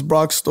it on Miss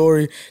Brock's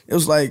story. It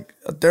was like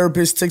a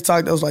therapist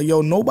TikTok that was like,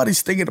 yo,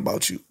 nobody's thinking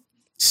about you.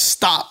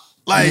 Stop.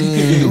 Like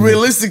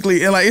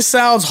realistically. And like it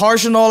sounds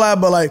harsh and all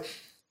that, but like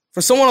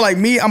for someone like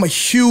me, I'm a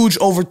huge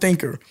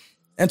overthinker.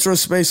 Enter a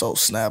space, oh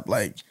snap,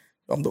 like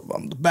I'm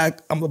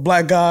the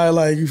black guy,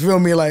 like you feel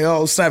me? Like,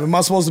 oh snap, am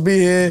I supposed to be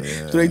here?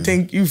 Do they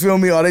think, you feel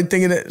me? Are they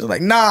thinking it?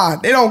 Like, nah,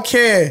 they don't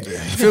care. You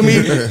feel me?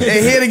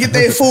 They here to get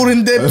their food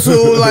and dip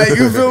too, like,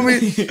 you feel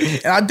me?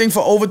 And I think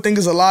for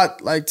overthinkers a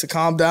lot, like to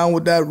calm down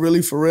with that,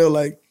 really for real,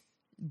 like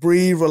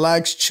breathe,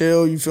 relax,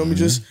 chill, you feel me?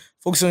 Just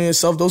focus on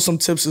yourself. Those some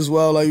tips as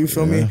well, like you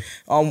feel me?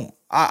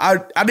 I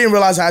didn't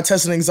realize I had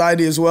tested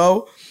anxiety as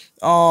well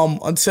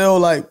until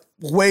like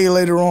way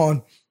later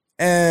on.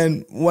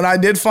 And when I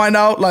did find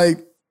out, like,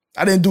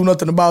 I didn't do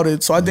nothing about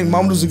it. So I think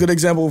Mamadou is a good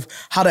example of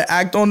how to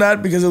act on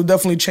that, because it will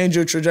definitely change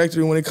your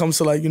trajectory when it comes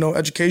to like, you know,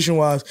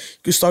 education-wise.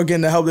 You can start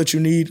getting the help that you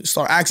need,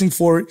 start asking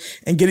for it,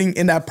 and getting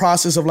in that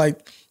process of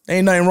like, there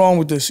ain't nothing wrong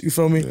with this, you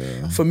feel me?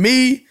 Yeah. For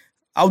me,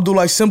 I'll do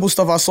like simple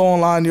stuff I saw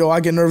online. Yo,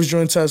 I get nervous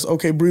during tests.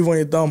 Okay, breathe on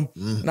your thumb.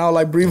 Now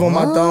like breathe on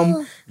my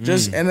thumb. And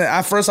then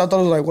at first I thought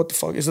it was like, what the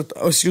fuck?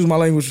 Excuse my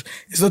language.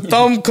 Is the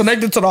thumb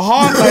connected to the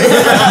heart? Like,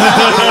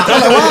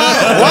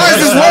 why is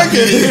this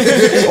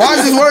working? Why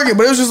is this working?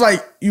 But it was just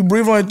like, you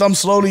breathe on your thumb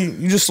slowly.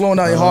 You just slowing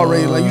down your heart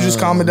rate. Like you just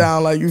calm it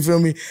down. Like, you feel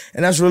me?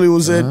 And that's really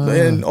was it.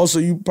 And also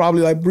you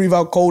probably like breathe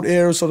out cold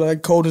air so that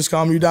like coldness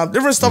calm you down.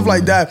 Different stuff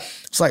like that.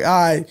 It's like,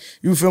 all right,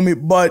 you feel me?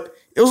 But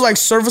it was like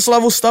surface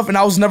level stuff, and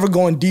I was never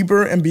going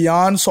deeper and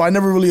beyond. So I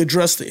never really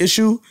addressed the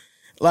issue,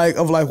 like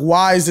of like,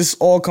 why is this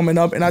all coming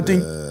up? And I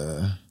think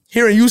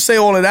hearing you say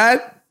all of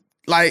that,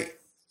 like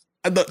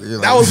that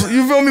was,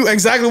 you feel me,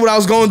 exactly what I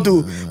was going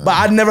through. But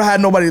I never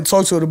had nobody to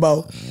talk to it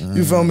about.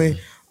 You feel me?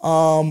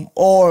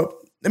 Or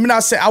let me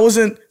not say I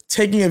wasn't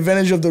taking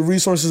advantage of the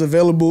resources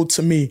available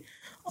to me,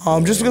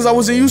 just because I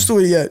wasn't used to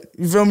it yet.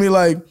 You feel me?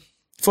 Like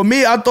for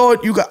me, I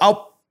thought you could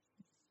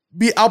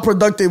be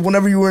outproductive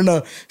whenever you were in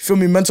a, feel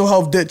me, mental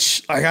health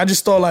ditch. Like I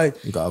just thought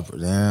like,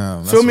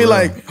 damn, feel me, real.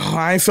 like, oh,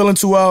 I ain't feeling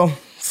too well,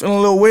 feeling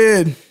a little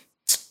weird.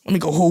 Let me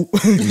go hoop.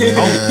 Yeah.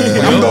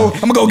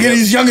 I'm gonna go get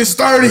these youngest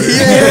 30. Yeah.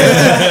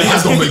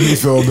 That's gonna make me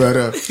feel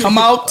better. Come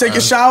out, take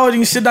a shower, and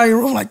you sit down in your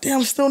room like, damn,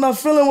 I'm still not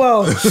feeling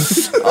well.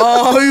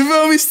 Oh, you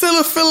feel me?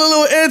 Still feeling a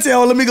little antsy.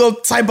 Oh, let me go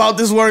type out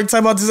this work,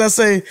 type out this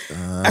essay.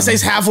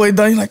 Essay's halfway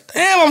done. You're like,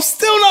 damn, I'm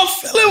still not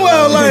feeling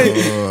well.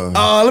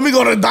 Like, let me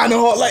go to the dining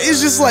hall. Like,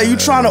 it's just like you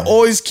trying to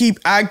always keep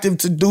active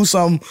to do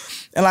something.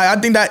 And like, I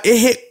think that it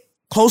hit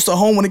close to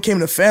home when it came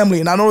to family.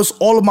 And I noticed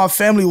all of my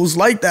family was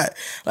like that.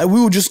 Like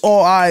we were just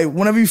all,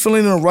 whenever you're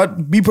feeling in a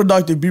rut, be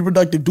productive,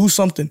 do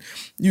something.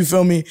 You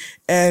feel me?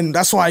 And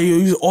that's why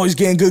you're always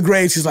getting good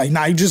grades. He's like,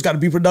 nah, you just got to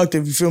be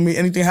productive. You feel me?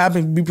 Anything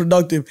happens, be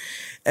productive.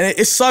 And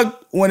it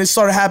sucked when it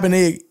started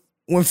happening,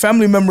 when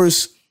family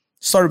members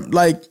started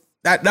like,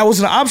 that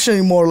wasn't an option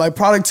anymore. Like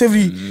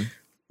productivity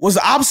was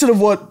the opposite of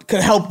what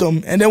could help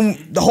them. And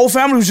then the whole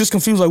family was just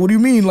confused. Like, what do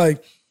you mean?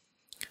 Like,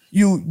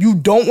 you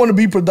don't want to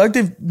be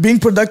productive? Being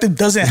productive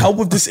doesn't help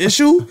with this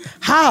issue?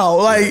 How?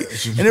 Like,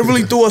 and it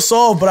really threw us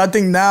off. But I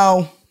think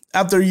now,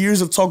 after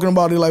years of talking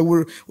about it, like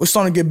we're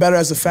starting to get better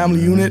as a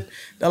family unit.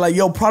 That like,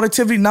 yo,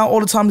 productivity not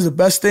all the time is the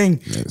best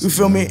thing. You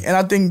feel me? And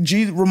I think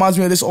G reminds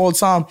me of this all the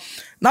time.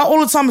 Not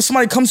all the time if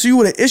somebody comes to you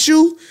with an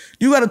issue,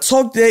 you got to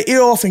talk their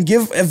ear off and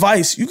give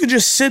advice. You could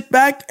just sit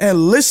back and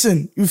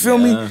listen. You feel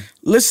me?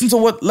 Listen to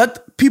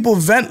let people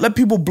vent, let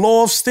people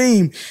blow off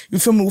steam. You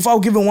feel me? Without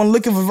giving one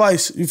lick of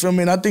advice. You feel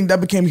me? And I think that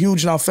became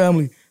huge in our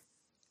family.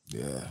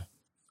 Yeah.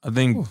 I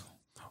think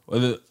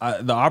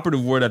the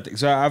operative word,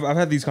 so I've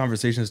had these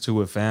conversations too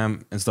with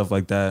fam and stuff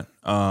like that.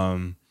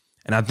 And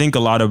I think a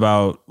lot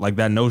about like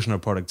that notion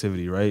of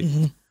productivity, right?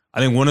 I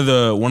think one of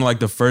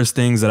the first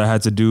things that I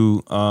had to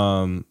do,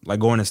 like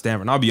going to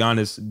Stanford, and I'll be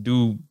honest,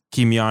 do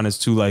keep me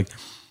honest too, like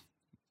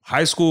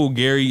high school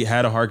Gary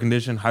had a heart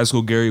condition. High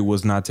school Gary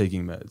was not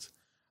taking meds.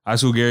 high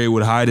school Gary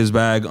would hide his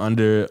bag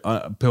under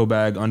pill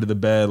bag under the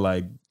bed.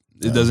 Like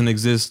it doesn't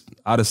exist,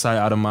 out of sight,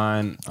 out of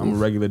mind. I'm a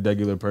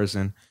regular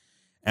person.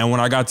 And when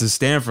I got to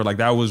Stanford, like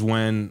that was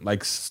when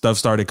like stuff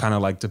started kind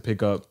of like to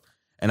pick up.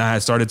 And I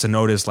had started to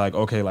notice like,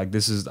 okay, like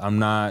this is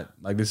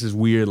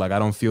weird. Like I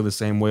don't feel the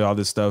same way, all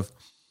this stuff.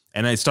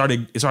 And it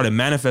started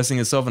manifesting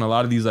itself in a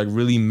lot of these like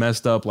really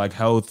messed up like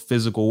health,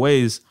 physical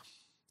ways.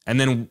 And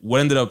then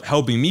what ended up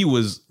helping me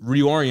was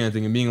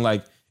reorienting and being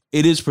like,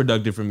 it is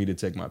productive for me to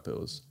take my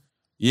pills.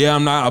 Yeah,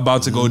 I'm not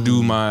about to go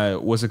do my,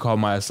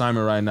 my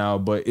assignment right now,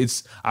 but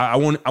I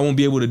won't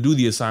be able to do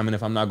the assignment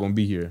if I'm not going to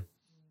be here.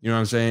 You know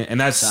what I'm saying? And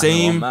that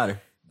same, won't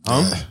matter.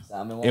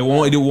 It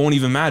won't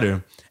even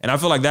matter. And I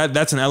feel like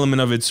that's an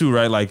element of it too,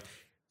 right? Like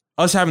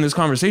us having this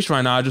conversation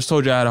right now, I just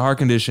told you I had a heart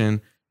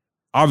condition.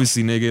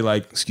 Obviously, nigga,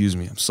 like, excuse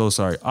me, I'm so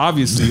sorry.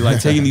 Obviously,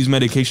 like taking these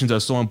medications are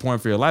so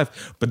important for your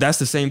life, but that's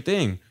the same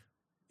thing.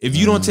 If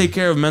you don't take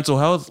care of mental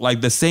health,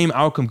 like the same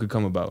outcome could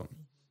come about,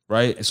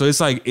 right? So it's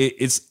like,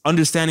 it's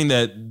understanding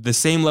that the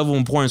same level of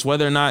importance,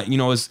 whether or not,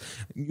 you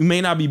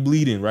may not be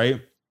bleeding,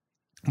 right?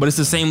 But it's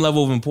the same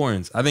level of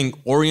importance. I think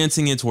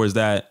orienting it towards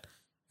that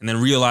and then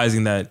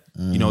realizing that,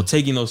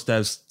 taking those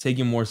steps,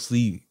 taking more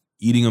sleep,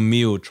 eating a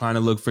meal, trying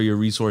to look for your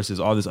resources,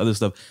 all this other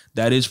stuff,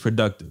 that is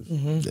productive.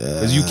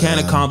 Because you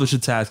can't accomplish a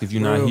task if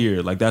you're not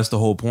here. Like that's the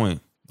whole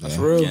point. That's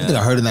real. I think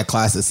I heard in that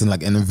class it's in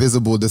like an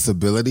invisible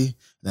disability.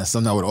 That's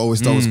something I would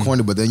always thought was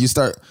corny, but then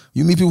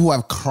you meet people who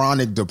have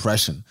chronic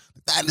depression.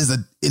 That is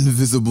an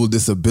invisible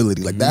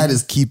disability. Like that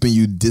is keeping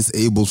you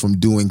disabled from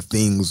doing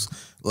things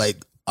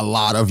like a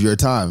lot of your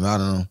time. I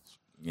don't know.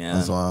 Yeah.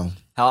 That's wild.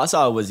 How I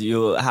saw it was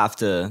you have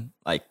to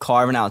like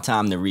carving out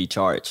time to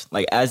recharge.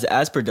 Like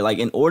like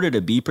in order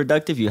to be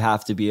productive, you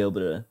have to be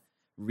able to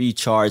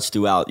recharge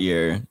throughout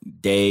your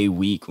day,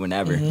 week,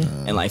 whenever,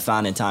 and like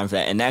finding time for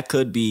that. And that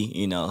could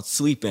be,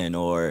 sleeping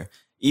or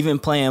even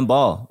playing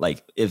ball.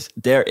 Like if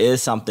there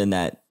is something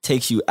that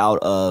takes you out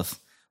of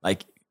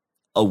like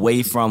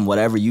away from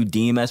whatever you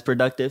deem as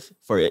productive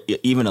for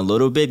even a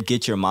little bit,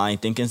 get your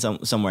mind thinking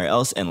somewhere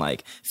else and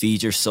like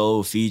feed your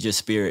soul, feed your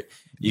spirit.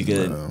 You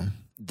could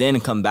then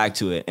come back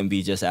to it and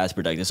be just as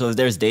productive. So if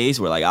there's days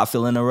where like I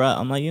feel in a rut,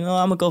 I'm like, I'm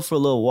gonna go for a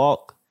little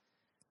walk,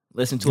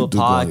 listen to a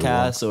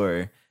podcast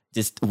or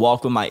just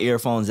walk with my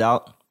earphones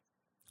out,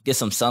 get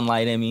some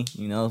sunlight in me,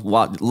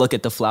 walk, look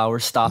at the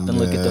flowers, stop and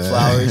look at the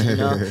flowers,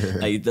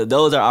 like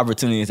those are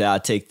opportunities that I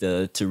take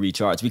to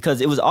recharge,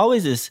 because it was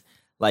always this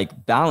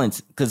like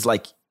balance, because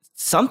like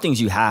some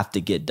things you have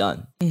to get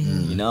done,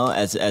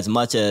 as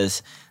much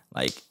as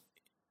like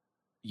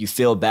you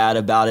feel bad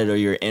about it or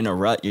you're in a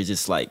rut, you're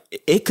just like,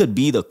 it could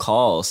be the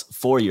cause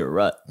for your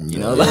rut, like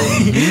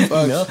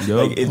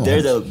if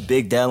there's a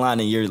big deadline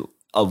and you're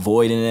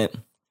avoiding it,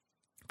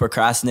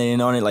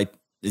 procrastinating on it, like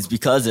it's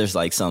because there's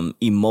like some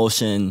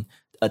emotion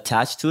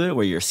attached to it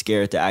where you're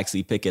scared to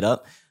actually pick it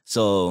up.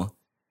 So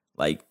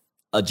like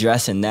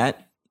addressing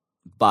that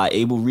by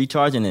able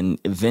recharging, and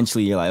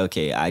eventually you're like,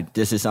 okay,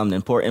 this is something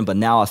important, but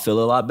now I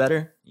feel a lot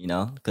better,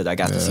 because I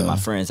got to see my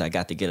friends, I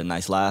got to get a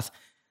nice laugh.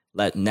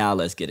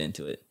 Let's get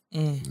into it.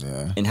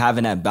 And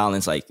having that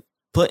balance, like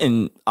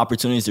putting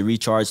opportunities to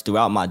recharge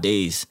throughout my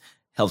days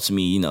helps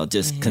me,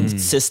 just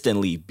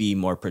consistently be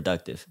more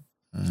productive.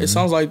 It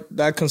sounds like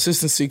that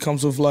consistency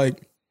comes with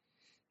like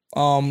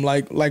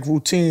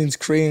routines,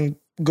 creating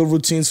good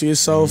routines for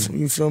yourself.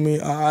 You feel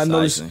me? I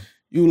noticed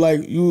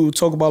you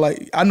talk about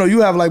like, I know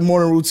you have like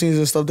morning routines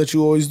and stuff that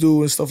you always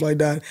do and stuff like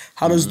that.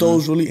 How does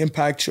those really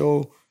impact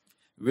your?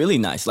 Really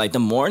nice. Like the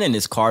morning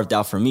is carved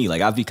out for me.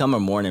 Like I've become a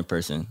morning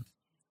person.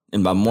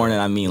 And by morning,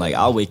 I mean like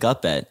I'll wake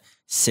up at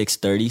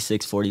 6:30,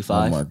 6:45.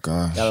 Oh my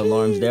gosh. Got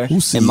alarms there.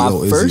 And my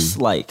first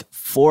like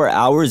 4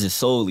 hours is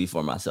solely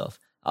for myself.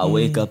 I'll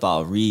wake up,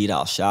 I'll read,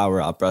 I'll shower,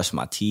 I'll brush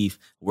my teeth,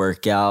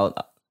 work out,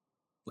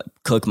 like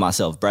cook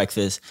myself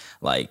breakfast,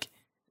 like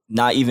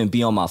not even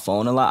be on my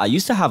phone a lot. I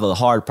used to have a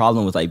hard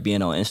problem with like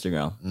being on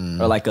Instagram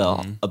or like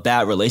a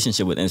bad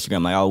relationship with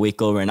Instagram. Like I'll wake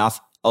over and I'll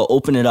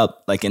open it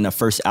up like in the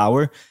first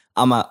hour.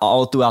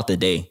 All throughout the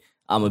day,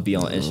 I'm gonna be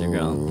on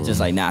Instagram. Just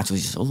like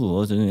naturally, just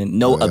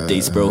no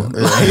updates, bro.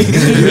 Like,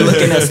 you're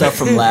looking at stuff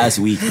from last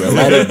week, bro.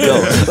 Let it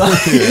go.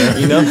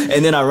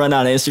 And then I run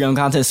out of Instagram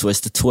content,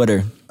 switch to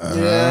Twitter.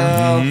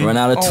 Run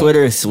out of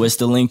Twitter, switch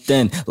to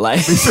LinkedIn.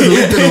 Like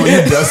LinkedIn when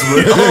you're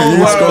desperate.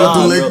 You scroll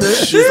through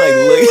LinkedIn. Just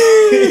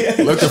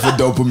like looking for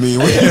dopamine.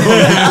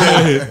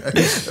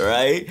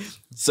 Right?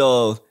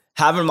 So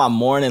having my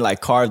morning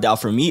like carved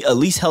out for me at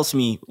least helps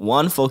me,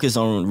 one, focus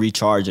on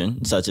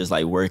recharging, such as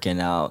like working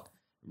out,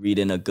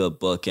 reading a good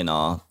book and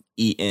all,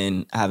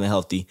 eating, having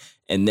healthy.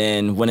 And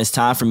then when it's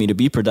time for me to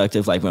be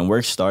productive, like when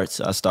work starts,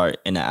 I start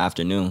in the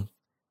afternoon.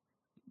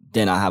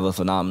 Then I have a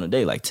phenomenal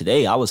day. Like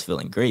today, I was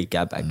feeling great.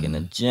 Got back in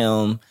the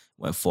gym,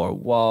 went for a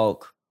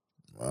walk.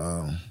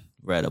 Wow.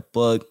 Read a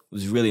book. It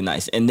was really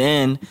nice. And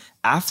then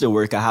after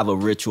work, I have a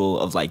ritual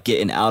of like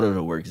getting out of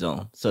the work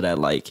zone so that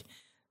like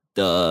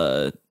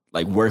the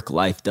like work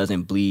life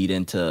doesn't bleed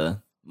into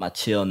my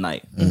chill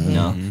night.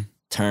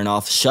 Turn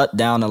off, shut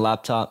down the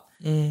laptop.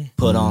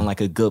 Put on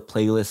like a good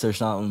playlist or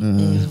something.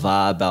 Just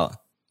vibe out.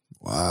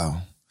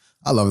 Wow.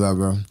 I love that,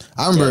 bro.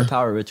 I remember. Yeah,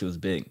 Power Ritual was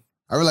big.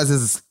 I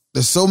realized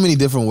there's so many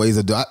different ways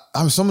to do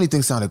it. So many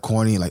things sounded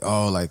corny, like,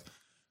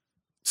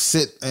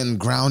 sit and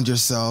ground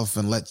yourself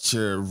and let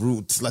the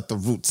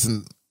roots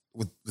and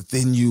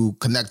within you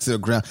connect to the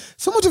ground.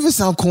 So much of it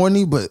sound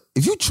corny, but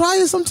if you try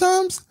it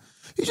sometimes,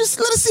 you just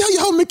let us see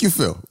how it make you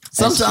feel.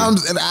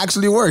 Sometimes it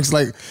actually works.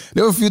 Like,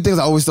 there were a few things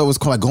I always thought was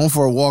cool, like going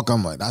for a walk.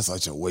 I'm like, that's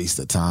such a waste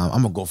of time.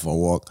 I'm gonna go for a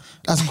walk.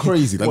 That's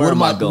crazy. Like, where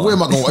am I going? Where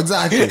am I going?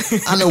 Exactly.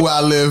 I know where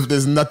I live.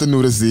 There's nothing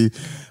new to see.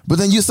 But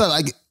then you start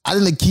like, I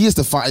think the key is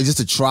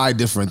to try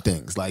different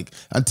things. Like,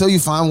 until you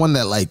find one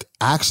that like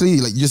actually,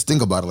 like, you just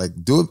think about it. Like,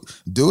 do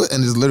it,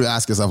 and just literally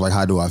ask yourself, like,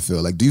 how do I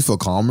feel? Like, do you feel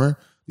calmer?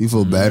 Do you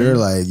feel better?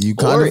 Like, you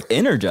kind of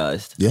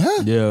energized.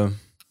 Yeah.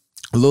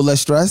 A little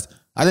less stressed.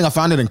 I think I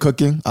found it in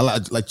cooking. I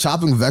like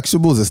chopping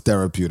vegetables is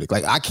therapeutic.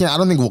 Like, I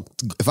don't think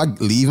if I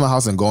leave my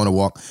house and go on a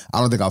walk,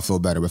 I don't think I'll feel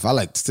better. But if I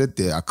like sit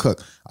there, I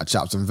cook, I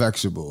chop some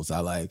vegetables,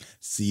 I like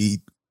see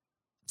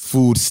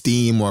food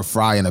steam or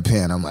fry in a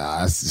pan. I'm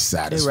like, that's just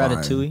satisfying.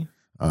 Ratatouille.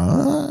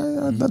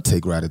 I'll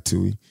take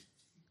Ratatouille.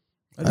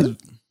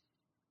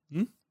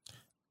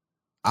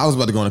 I was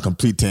about to go on a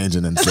complete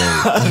tangent and say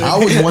I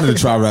always wanted to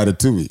try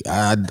Ratatouille.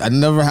 I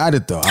never had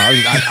it though.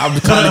 I'm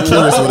kind of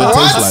curious what it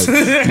tastes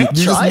like.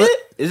 You Tried it?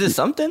 Is it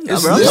something?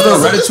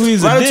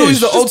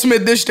 Ratatouille's the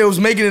ultimate dish that was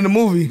making in the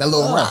movie. That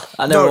little rock.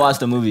 I never watched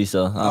the movie,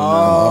 so I don't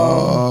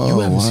know. You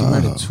haven't seen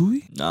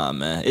Ratatouille? Nah,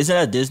 man. Isn't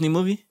that a Disney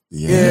movie?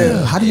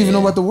 Yeah. How do you even know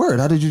about the word?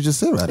 How did you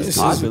just say Ratatouille? It's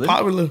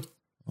popular.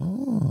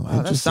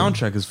 Wow, that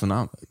soundtrack is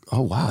phenomenal.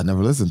 Oh wow, I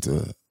never listened to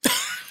it.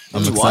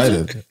 I'm you watch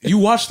excited. You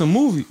watched the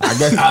movie. I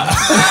guess.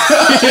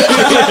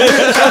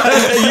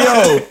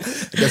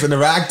 I guess I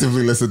never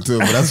actively listened to it,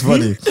 but that's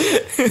funny.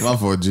 My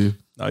fault, G.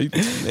 No, you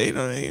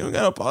don't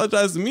gotta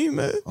apologize to me,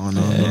 man. Oh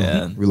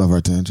no. We love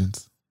our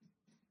tangents.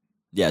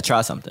 Yeah,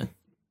 try something.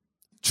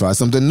 Try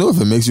something new. If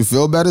it makes you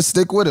feel better,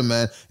 stick with it,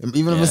 man. And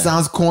even if it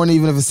sounds corny,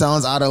 even if it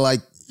sounds out of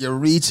like your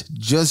reach,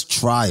 just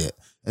try it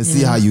and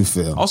see how you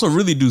feel. Also,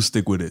 really do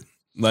stick with it.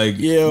 Like,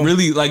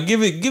 really, like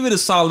give it a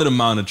solid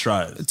amount of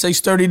tries. It takes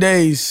 30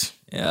 days.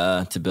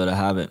 Yeah, to build a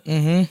habit.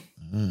 And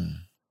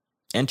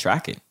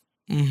track it.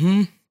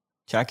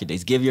 Track your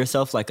days. Give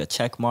yourself like a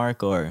check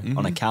mark or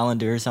on a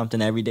calendar or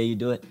something every day you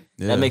do it.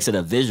 Yeah. That makes it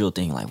a visual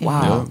thing. Like,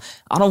 wow,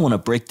 I don't want to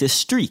break this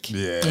streak.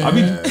 Yeah, I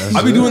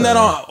be doing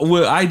that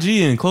with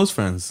IG and close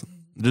friends.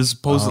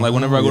 Just posting like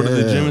whenever I go to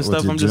the gym and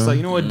stuff. I'm just like,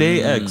 you know what,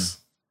 day X.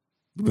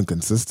 You've been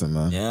consistent,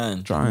 man. Yeah,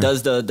 trying.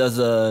 Does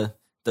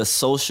the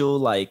social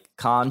like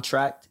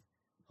contract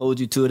hold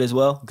you to it as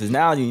well? Because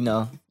now, you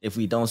know, if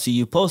we don't see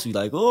you post, we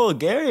like, oh,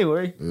 Gary,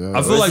 where? Yeah.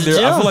 I feel like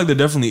there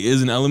definitely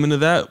is an element of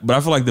that, but I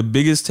feel like the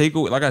biggest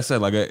takeaway, like I said,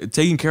 like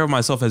taking care of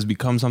myself has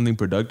become something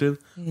productive.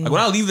 Like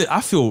when I leave it,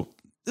 I feel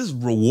this is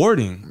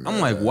rewarding. I'm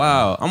like,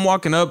 wow. I'm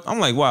walking up. I'm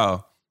like,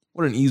 wow,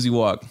 what an easy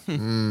walk.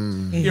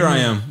 Here I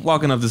am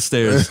walking up the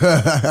stairs.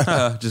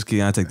 Just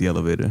kidding. I take the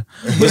elevator,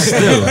 but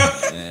still,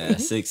 yeah,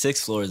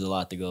 six floors is a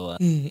lot to go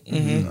up.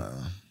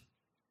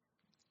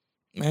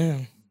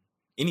 Man.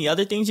 Any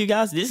other things, you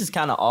guys? This is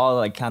kind of all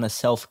like kind of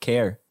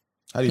self-care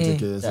How do you take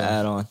care of to yourself?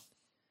 add on.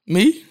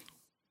 Me?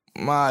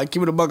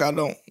 Keep it a buck, I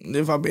don't,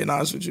 if I'm being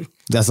honest with you.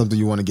 That's something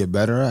you want to get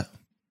better at?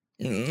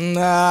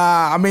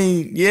 Nah, I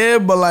mean, yeah,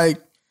 but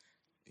like,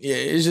 yeah,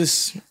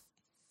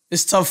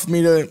 it's tough for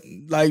me to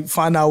like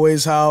find out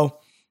ways how,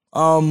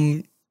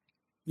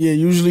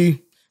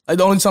 usually, like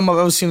the only time I've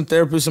ever seen a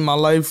therapist in my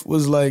life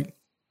was like,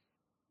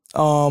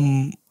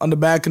 under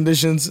bad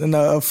conditions, and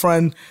a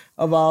friend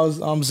of ours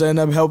saying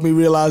that helped me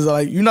realize that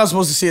like you're not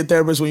supposed to see a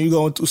therapist when you're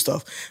going through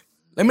stuff.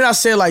 Let me not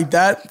say it like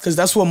that, because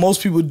that's what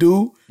most people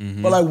do.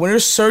 But like when you're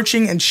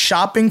searching and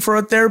shopping for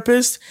a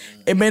therapist,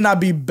 it may not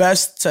be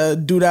best to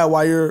do that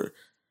while you're.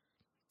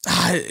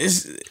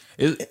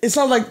 It's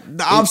not like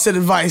the opposite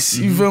advice.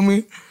 You feel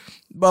me?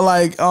 But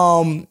like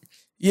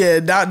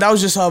that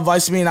was just her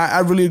advice to me, and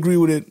I really agree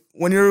with it.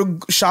 When you're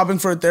shopping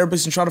for a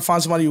therapist and trying to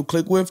find somebody you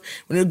click with,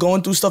 when you're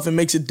going through stuff, it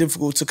makes it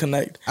difficult to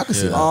connect. I can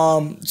see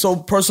that. So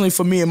personally,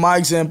 for me, in my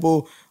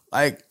example,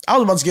 like I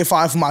was about to get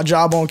fired from my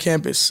job on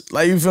campus.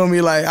 Like, you feel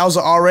me? Like I was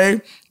an RA,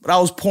 but I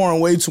was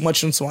pouring way too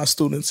much into my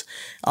students.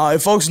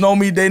 If folks know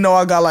me, they know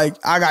I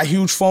got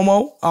huge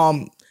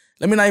FOMO.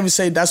 Let me not even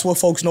say that's what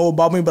folks know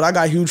about me, but I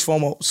got huge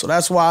FOMO. So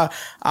that's why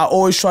I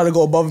always try to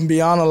go above and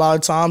beyond a lot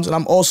of times. And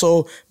I'm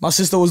also, my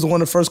sister was the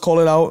one that first called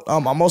it out.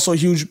 I'm also a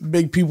huge,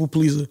 big people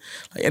pleaser.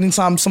 Like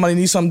anytime somebody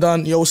needs something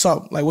done, yo, what's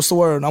up? Like, what's the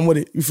word? I'm with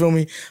it. You feel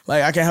me?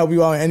 Like, I can help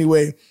you out in any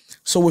way.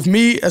 So with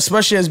me,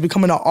 especially as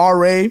becoming an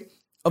RA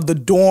of the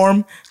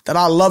dorm that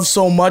I love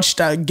so much,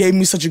 that gave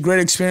me such a great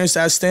experience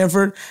at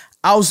Stanford,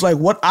 I was like,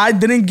 what I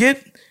didn't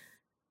get,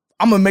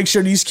 I'm gonna make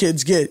sure these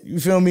kids get. You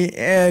feel me?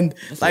 And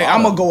like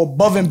I'm gonna go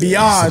above and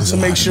beyond to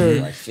make sure.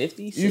 Like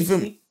 50, 60? You feel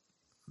me?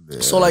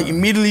 Yeah. So like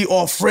immediately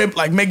off rip,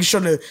 like making sure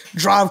to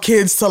drive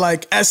kids to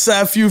like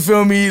SF. You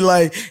feel me?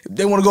 Like if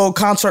they want to go to a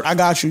concert, I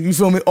got you. You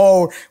feel me?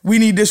 Or we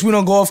need this, we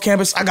don't go off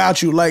campus, I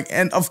got you. Like,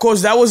 and of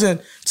course that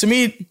wasn't, to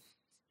me,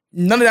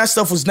 none of that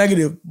stuff was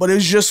negative, but it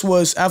just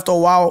was, after a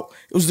while,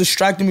 it was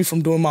distracting me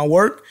from doing my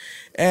work.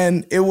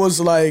 And it was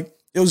like,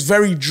 it was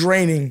very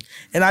draining.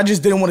 And I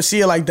just didn't want to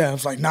see it like that. I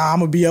was like, nah, I'm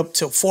going to be up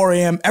till 4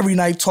 a.m. every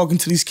night talking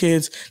to these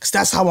kids, because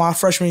that's how my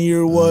freshman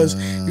year was.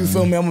 You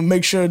feel me? I'm going to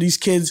make sure these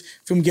kids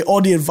feel me, get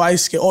all the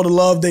advice, get all the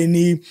love they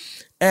need.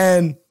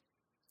 And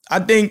I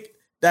think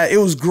that it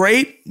was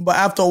great, but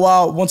after a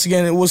while, once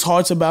again, it was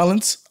hard to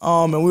balance.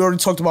 And we already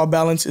talked about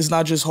balance. It's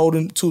not just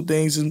holding two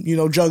things and,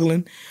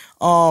 juggling.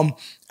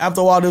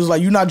 After a while, it was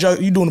like,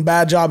 you're doing a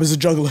bad job as a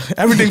juggler.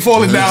 Everything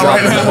falling down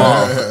right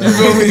now. You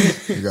feel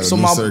me? You got a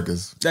new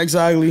circus.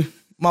 Exactly.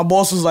 My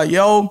boss was like,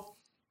 yo,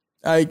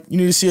 like, you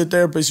need to see a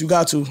therapist. You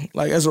got to,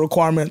 like, as a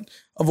requirement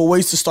of a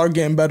ways to start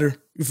getting better.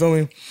 You feel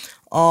me?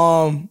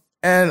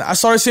 And I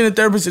started seeing a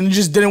therapist, and it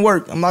just didn't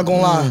work. I'm not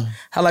gonna lie.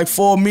 Had like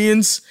 4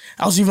 meetings.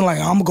 I was even like,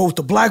 I'm gonna go with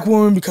the black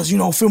woman because,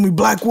 feel me,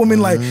 black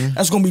woman, like,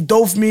 that's gonna be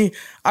dope for me.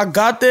 I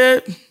got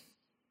there.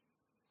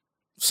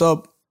 What's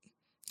up?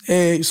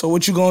 Hey, so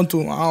what you going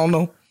through? I don't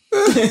know.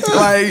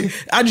 Like,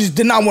 I just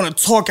did not want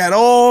to talk at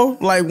all.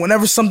 Like,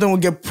 whenever something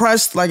would get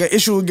pressed, like an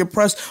issue would get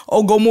pressed,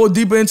 go more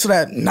deeper into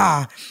that.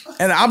 Nah.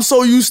 And I'm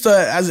so used to,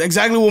 as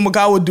exactly what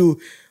Makai would do.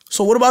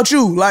 So what about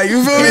you? Like,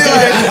 you feel me?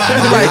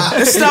 Like,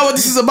 this is not what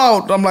this is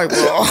about. I'm like,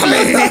 well,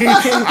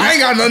 I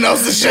ain't got nothing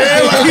else to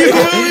share. Like, you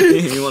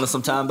feel me? You want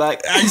some time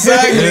back?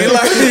 Exactly.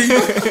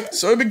 Like,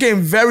 so it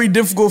became very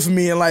difficult for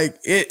me, and like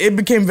it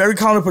became very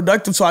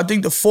counterproductive. So I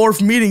think the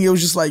 4th meeting, it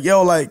was just like,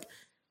 yo, like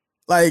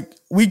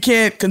we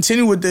can't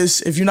continue with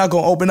this if you're not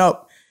gonna open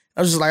up.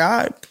 I was just like, all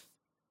right.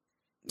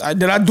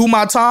 Did I do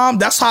my time?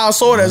 That's how I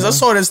saw it as. I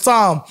saw it as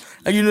time.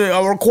 Like,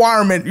 a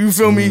requirement, you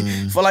feel me?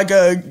 For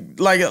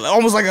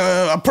almost like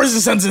a prison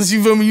sentence,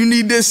 you feel me? You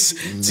need this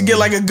to get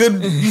like a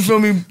good, you feel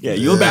me? Yeah,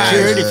 you'll be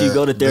cured if you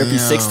go to therapy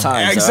 6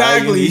 times.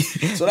 Exactly.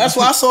 Right? So that's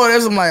why I saw it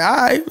as. I'm like, all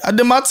right, I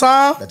did my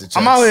time.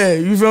 I'm out here,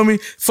 you feel me?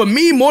 For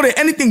me, more than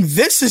anything,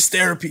 this is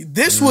therapy.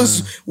 This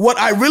was what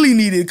I really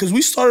needed, because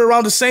we started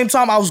around the same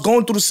time. I was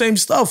going through the same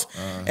stuff.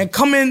 And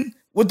coming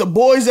with the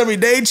boys every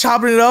day,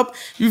 chopping it up,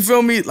 you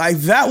feel me? Like,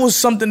 that was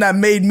something that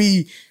made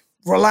me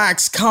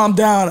relax, calm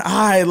down.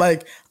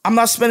 I'm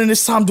not spending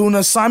this time doing an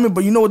assignment,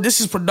 but you know what? This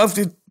is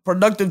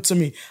productive to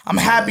me. I'm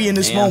happy in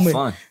this moment.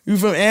 Fun. You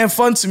feel me? And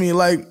fun to me.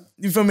 Like,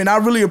 you feel me? And I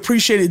really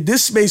appreciated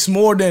this space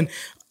more than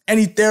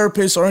any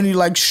therapist or any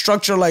like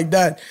structure like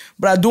that.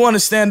 But I do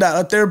understand that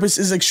a therapist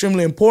is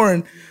extremely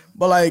important.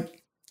 But like,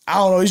 I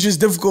don't know, it's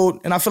just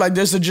difficult. And I feel like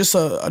there's just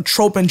a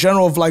trope in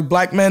general of like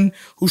black men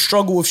who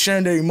struggle with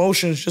sharing their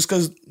emotions just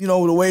because,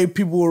 the way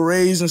people were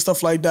raised and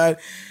stuff like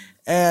that.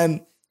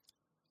 And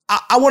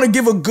I want to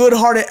give a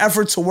good-hearted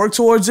effort to work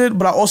towards it,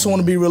 but I also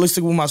want to be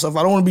realistic with myself.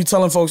 I don't want to be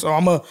telling folks,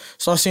 I'm going to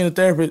start seeing a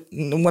therapist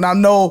when I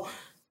know,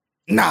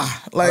 nah.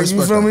 Like,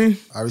 you feel me?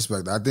 I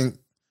respect that. I think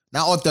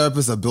not all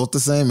therapists are built the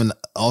same, and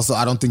also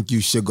I don't think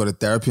you should go to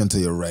therapy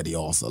until you're ready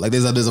also. Like,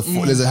 there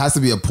has to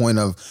be a point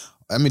of,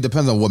 it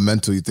depends on what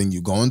mental you think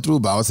you're going through,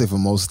 but I would say for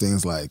most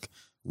things, like,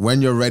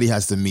 when you're ready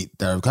has to meet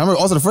therapy. I remember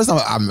also the first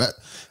time I met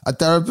a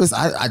therapist,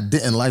 I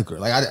didn't like her.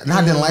 Like, I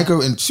didn't like her,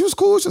 and she was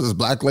cool. She was this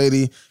black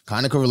lady,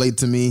 kind of could relate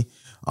to me.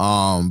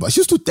 But she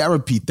was too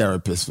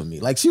therapist for me.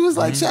 Like, she was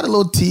like, she had a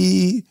little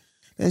tea,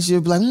 and she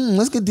would be like,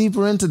 let's get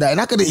deeper into that. And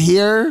I could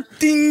hear.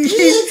 Ding. He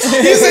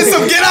said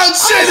some get out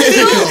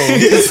shit.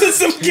 He said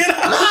some get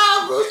out.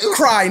 Nah, bro.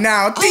 Cry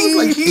now. Ding.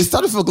 Like, it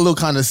started to feel a little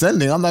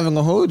condescending. I'm not even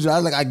gonna hold you. I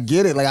was like, I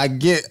get it. Like, I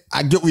get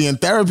we in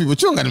therapy, but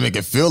you don't gotta make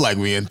it feel like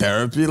we in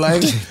therapy.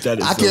 Like,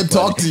 I can't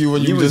talk to you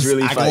when you was just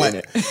really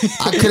fighting it.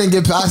 I couldn't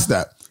get past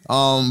that.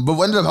 But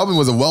what ended up helping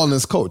was a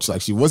wellness coach.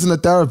 Like, she wasn't a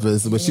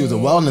therapist, but she was a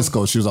wellness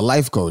coach. She was a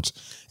life coach.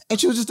 And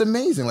she was just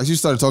amazing. Like, she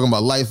started talking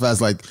about life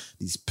as like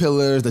these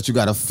pillars that you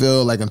gotta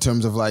fill, like in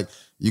terms of like,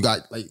 you got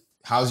like,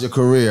 how's your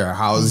career?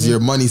 How's your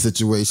money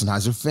situation?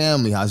 How's your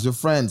family? How's your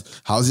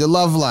friends? How's your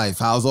love life?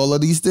 How's all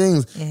of these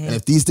things? And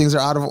if these things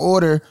are out of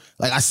order,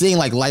 like, I seen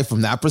like life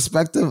from that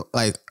perspective,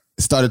 like,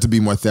 it started to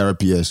be more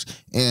therapy-ish.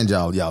 And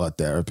y'all are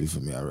therapy for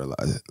me. I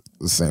realized it.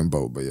 The same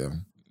boat, but yeah.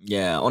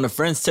 Yeah, on a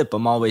friend's tip,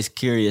 I'm always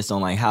curious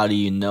on like, how do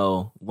you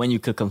know when you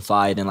could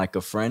confide in like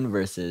a friend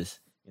versus,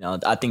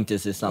 I think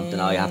this is something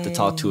I have to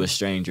talk to a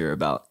stranger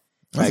about.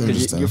 Right?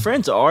 Because your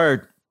friends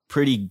are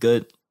pretty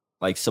good,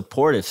 like,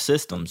 supportive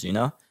systems,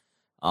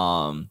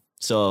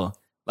 So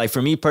like,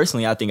 for me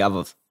personally, I think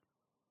I've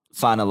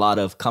found a lot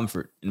of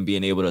comfort in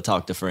being able to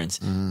talk to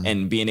friends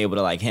and being able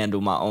to like handle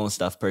my own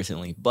stuff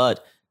personally.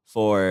 But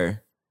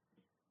for,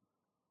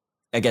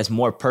 I guess,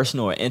 more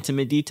personal or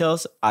intimate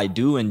details, I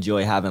do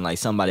enjoy having like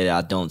somebody that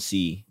I don't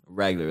see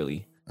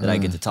regularly that I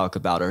get to talk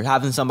about, or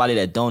having somebody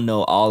that don't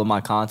know all of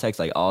my context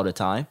like all the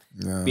time,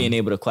 being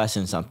able to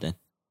question something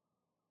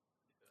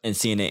and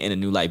seeing it in a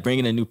new light,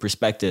 bringing a new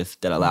perspective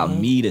that allowed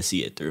me to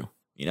see it through,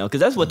 because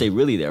that's what they're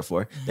really there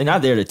for. They're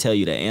not there to tell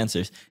you the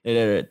answers. They're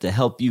there to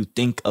help you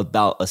think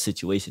about a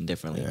situation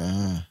differently.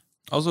 Yeah.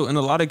 Also, in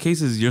a lot of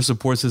cases, your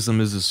support system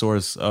is the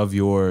source of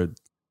your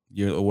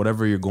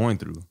whatever you're going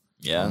through.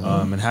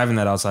 Yeah. And having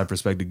that outside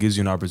perspective gives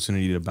you an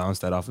opportunity to bounce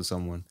that off of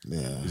someone.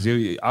 Yeah. 'Cause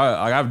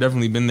I've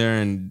definitely been there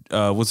and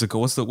what's the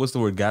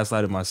word,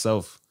 gaslighted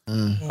myself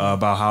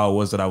about how it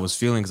was that I was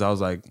feeling, because I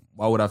was like,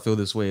 why would I feel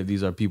this way if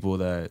these are people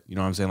that, you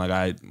know what I'm saying,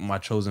 like my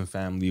chosen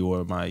family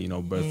or my, you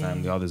know, birth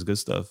family, all this good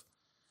stuff.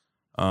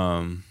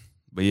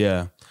 But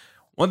yeah,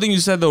 one thing you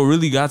said though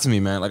really got to me,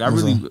 man. Like I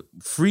really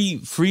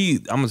free.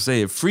 I'm gonna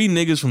say it, free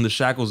niggas from the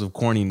shackles of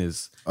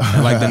corniness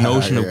and like the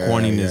notion of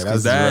corniness,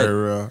 because that's very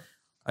real.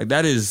 like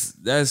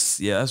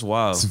that's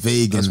wild. It's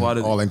vague That's and why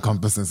all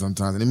encompassing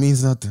sometimes, and it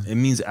means nothing. it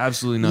means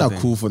absolutely Not nothing.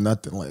 cool for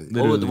nothing. Like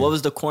What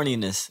was the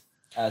corniness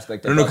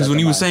aspect? I don't know, because when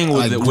you were saying with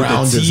like the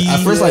grounded. tea,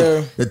 At first,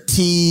 like the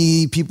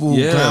tea, people who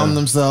Yeah. ground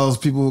themselves,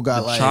 people who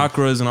got like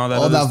chakras and all that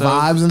all other that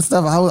stuff. vibes and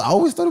stuff. I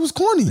always thought it was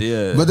corny.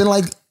 Yeah. But then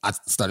like I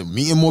started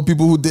meeting more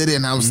people who did it,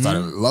 and I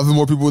started loving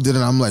more people who did it.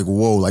 And I'm like,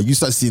 whoa! Like you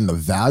start seeing the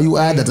value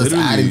add that's just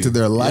Literally. adding to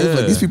their life. Yeah.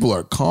 Like these people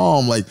are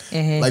calm. Like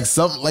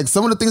some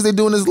of the things they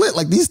doing is lit.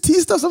 Like these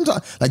tea stuff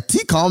sometimes. Like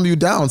tea calm you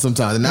down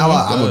sometimes. And now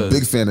I'm a does.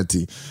 big fan of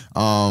tea.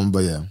 But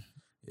yeah.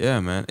 Yeah,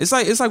 man. It's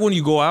like when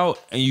you go out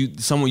and you go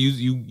to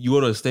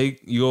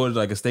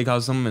like a steakhouse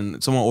or something,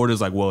 and someone orders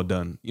like well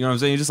done. You know what I'm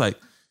saying? You're just like,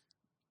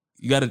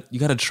 you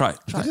gotta try.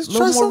 Just A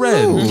little try more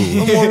red. A something new.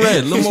 little more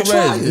red. A little more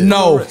red.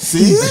 No.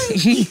 See?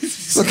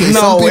 It's okay. No,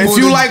 Some people, if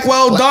you they- like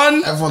well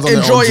done, everyone's on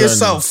their enjoy own journey.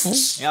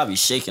 yourself. Yeah, I'll be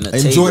shaking the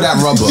Enjoy table.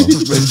 that rubber.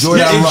 Enjoy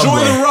that Enjoy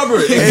rubber.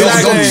 the rubber.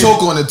 And don't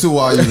choke on it too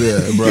while you're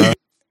there, bro.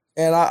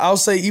 And I'll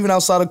say even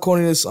outside of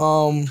corniness,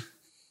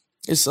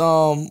 it's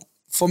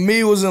for me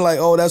it wasn't like,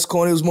 oh, that's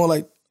corny. It was more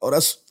like, oh,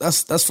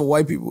 that's for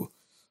white people.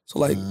 So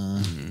like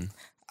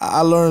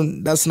I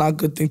learned that's not a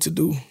good thing to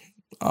do.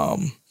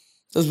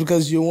 Just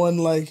because you're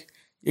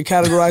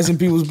categorizing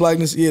people's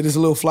blackness. Yeah, there's a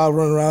little fly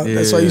running around.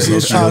 That's why you see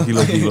it's trying.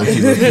 That's what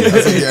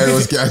Gary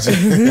was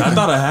catching. I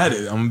thought I had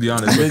it. I'm gonna be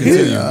honest. But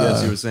continue.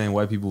 Yes, you were saying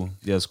white people.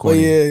 Yes, But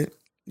corny. yeah,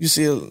 you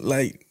see it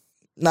like,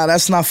 nah,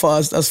 that's not for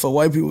us. That's for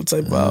white people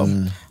type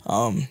of.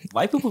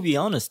 White people be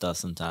on this stuff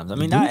sometimes. I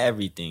mean, not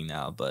everything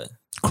now, but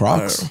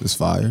Crocs is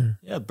fire.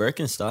 yeah,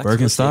 Birkenstocks.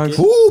 Birkenstocks?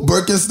 Ooh,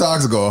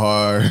 Birkenstocks go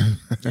hard.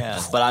 Yeah,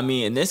 but I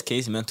mean, in this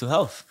case, mental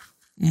health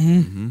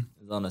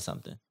is onto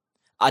something.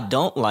 I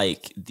don't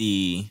like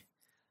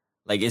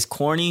it's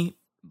corny,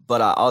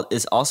 but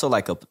it's also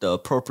like the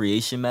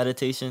appropriation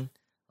meditation,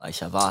 like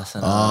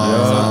Shavasana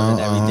and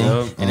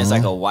everything. And it's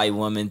like a white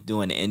woman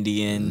doing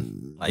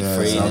Indian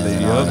phrases.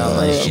 And I'm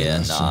like,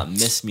 yeah, nah,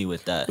 miss me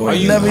with that. Are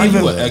you Never an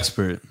even-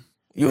 expert?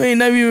 You ain't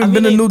never even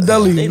been to New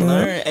Delhi. They man.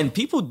 learn, and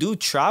people do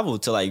travel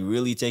to like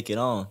really take it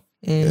on.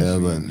 Yeah,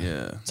 but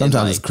Yeah. sometimes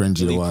And, it's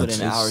cringy really to watch. Put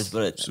in hours,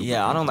 but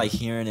yeah, I don't like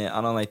hearing it.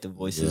 I don't like the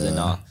voices and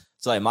all.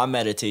 So like my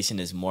meditation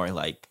is more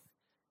like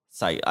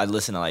I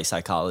listen to like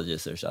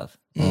psychologists or stuff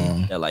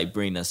that like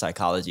bring the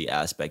psychology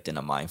aspect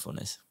into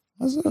mindfulness.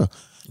 That's it.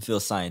 It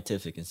feels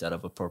scientific instead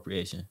of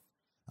appropriation.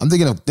 I'm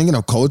thinking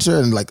of culture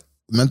and like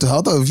mental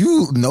health. Though, if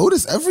you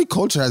notice, every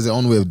culture has their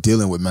own way of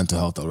dealing with mental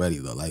health already.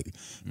 Though, like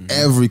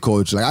every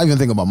culture, like I even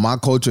think about my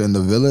culture in the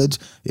village.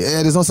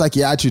 Yeah, there's no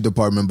psychiatry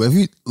department, but if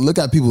you look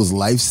at people's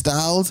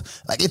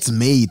lifestyles, like it's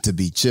made to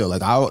be chill. Like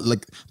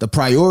the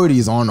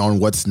priorities aren't on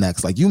what's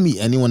next. Like you meet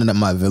anyone in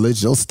my village,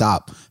 they'll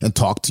stop and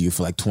talk to you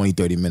for like 20,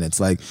 30 minutes.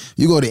 Like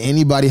you go to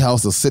anybody's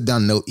house, they'll sit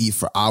down and they'll eat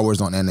for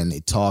hours on end and they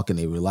talk and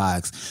they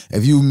relax.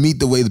 If you meet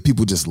the way the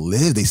people just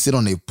live, they sit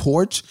on their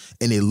porch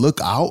and they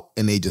look out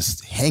and they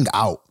just hang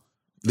out.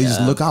 They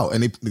just look out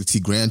and they see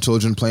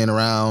grandchildren playing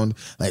around.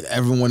 Like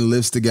everyone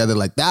lives together.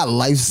 Like that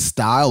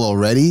lifestyle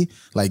already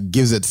like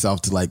gives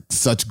itself to like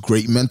such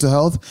great mental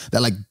health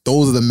that like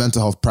those are the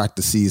mental health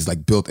practices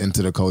like built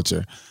into the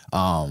culture.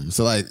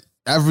 So like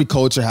every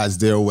culture has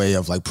their way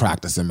of like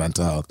practicing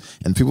mental health.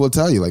 And people will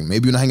tell you like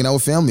maybe you're not hanging out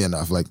with family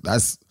enough. Like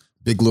that's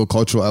big little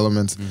cultural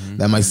elements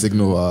that might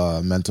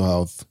signal mental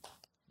health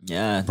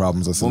Yeah,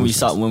 problems or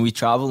when we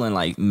travel and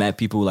like met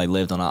people who like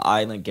lived on an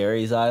island,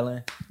 Gary's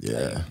Island.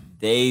 Yeah.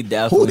 They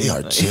definitely they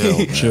are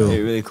chill, Chill.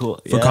 They're really cool.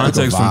 For Yeah.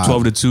 context, from vibe.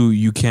 12 to 2,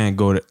 you can't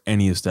go to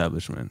any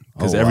establishment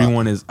because Oh, wow.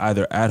 everyone is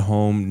either at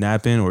home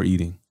napping or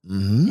eating,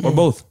 or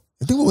both.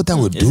 I think what that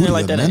would do Isn't to it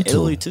like your that in mental.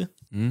 Italy too?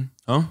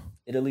 Huh?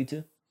 Italy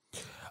too.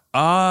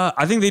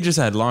 I think they just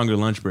had longer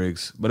lunch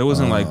breaks, but it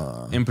wasn't like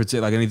in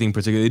particular, like anything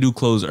particular. They do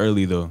close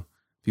early though.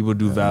 People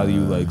do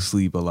value like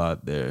sleep a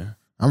lot there.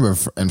 I remember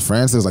in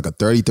France, there's like a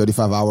 30,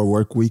 35 hour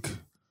work week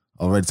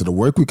already. So the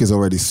work week is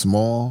already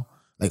small.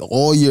 Like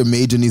all your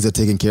major needs are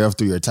taken care of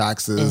through your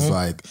taxes.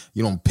 Like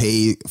you don't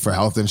pay for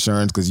health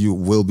insurance because you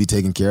will be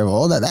taken care of.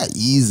 All that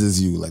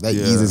eases you. Like that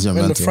eases your And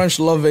the mental. French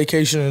love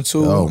vacationing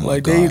too. Oh my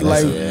like God, they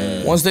that's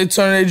like once they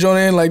turn their joint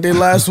in, like they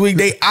last week,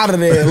 they out of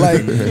there.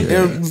 Like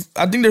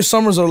I think their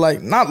summers are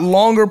like not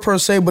longer per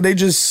se, but they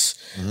just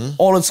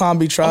all the time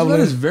be That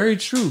traveling. is very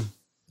true.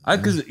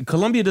 Because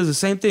Colombia does the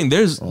same thing.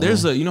 There's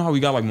a, you know how we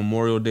got like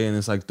Memorial Day and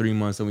it's like 3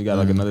 months and we got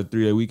like another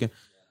 3-day weekend.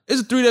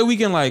 It's a 3-day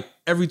weekend like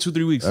every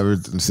 2-3 weeks.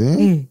 Everything,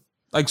 see?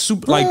 Like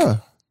super, Yeah. like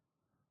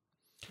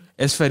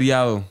es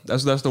feriado.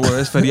 That's the word.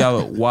 Es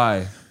feriado.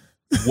 Why?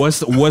 What's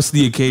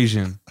the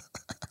occasion?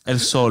 El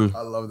sol.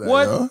 I love that.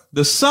 What? Yo.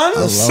 The sun?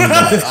 I love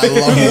that. I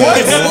love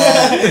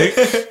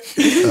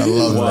that. I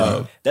love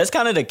that. That's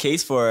kind of the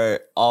case for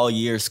all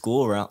year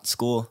school.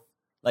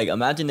 Like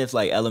imagine if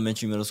like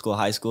elementary, middle school,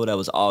 high school, that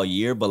was all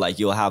year, but like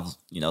you'll have,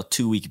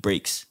 2-week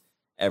breaks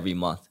every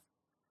month.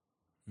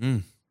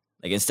 Mm.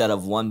 Like instead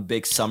of one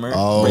big summer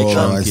Oh, break I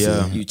chunk, see.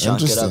 Yeah. you chunk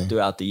it Interesting. up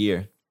throughout the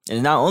year. And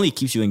it not only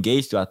keeps you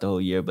engaged throughout the whole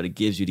year, but it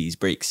gives you these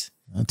breaks.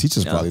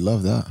 Teachers probably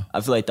love that.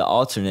 I feel like the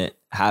alternate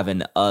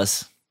having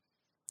us,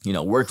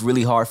 work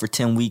really hard for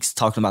 10 weeks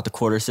talking about the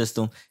quarter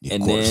system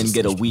and quarter then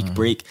get a system. week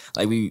break.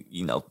 Like we,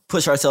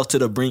 push ourselves to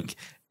the brink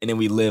and then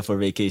we live for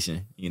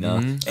vacation,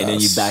 and then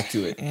you back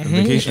to it.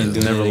 Vacation And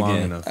is doing never it long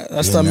again. enough.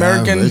 That's the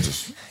American.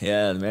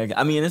 Yeah, American.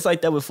 I mean, it's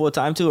like that with full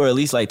time too, or at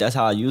least like that's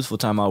how I use full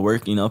time. I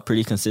work,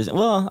 pretty consistent.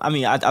 Well, I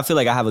mean, I feel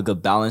like I have a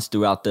good balance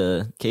throughout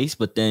the case,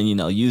 but then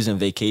using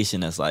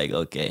vacation as like,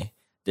 okay,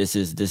 this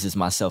is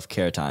my self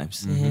care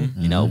times.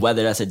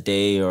 Whether that's a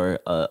day or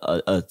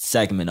a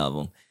segment of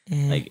them,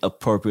 like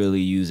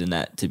appropriately using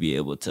that to be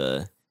able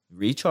to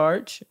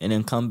recharge and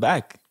then come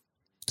back.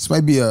 This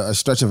might be a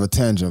stretch of a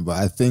tangent, but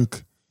I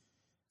think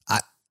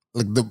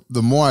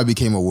the more I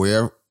became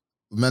aware of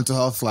mental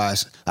health I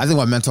think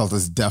my mental health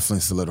is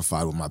definitely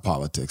solidified with my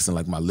politics and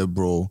like my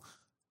liberal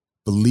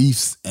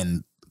beliefs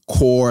and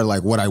core,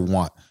 like what I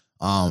want.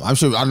 I'm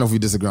sure, I don't know if we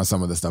disagree on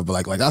some of this stuff, but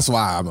like that's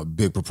why I'm a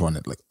big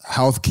proponent. Like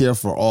healthcare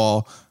for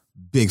all,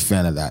 big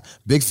fan of that.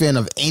 Big fan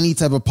of any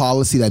type of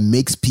policy that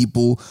makes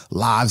people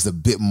lives a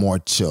bit more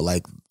chill.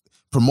 Like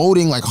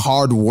promoting like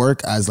hard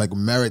work as like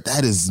merit,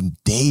 that is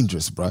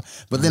dangerous, bro.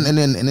 But then and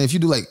then if you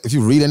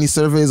read any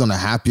surveys on the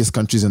happiest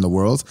countries in the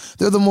world,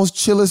 they're the most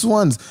chillest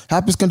ones.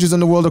 Happiest countries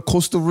in the world are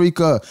Costa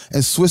Rica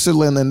and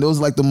Switzerland, and those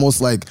are like the most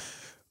like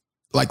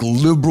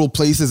liberal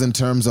places in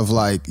terms of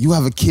like, you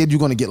have a kid, you're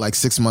going to get like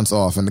 6 months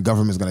off and the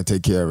government's going to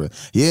take care of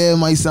it. Yeah, it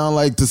might sound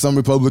like to some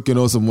Republican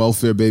or some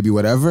welfare baby,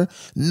 whatever.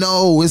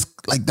 No, it's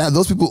like that.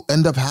 Those people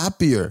end up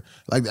happier.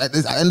 Like at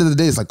the end of the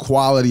day, it's like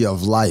quality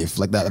of life.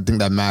 Like that, I think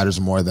that matters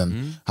more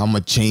than how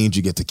much change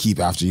you get to keep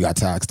after you got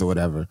taxed or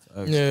whatever.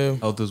 Yeah.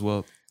 Health as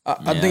well.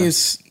 I think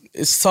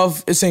it's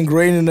tough. It's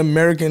ingrained in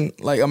American,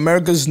 like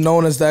America's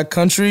known as that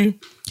country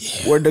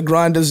where the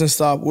grind doesn't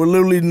stop. We're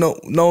literally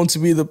known to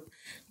be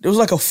there was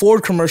like a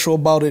Ford commercial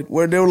about it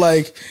where they were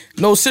like,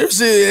 no,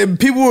 seriously, and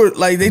people were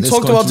like, they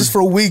talked about this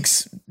for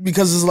weeks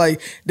because it's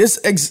like, this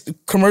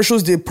commercial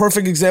is the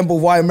perfect example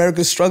of why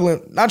America's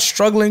struggling. Not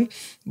struggling,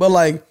 but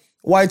like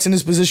why it's in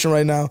this position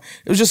right now.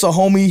 It was just a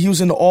homie. He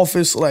was in the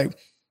office like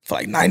for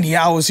like 90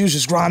 hours. He was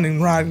just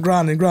grinding. And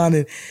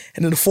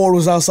then the Ford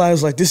was outside. It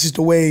was like, this is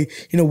the way,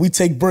 we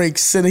take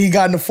breaks. And he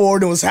got in the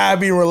Ford and was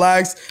happy and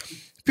relaxed.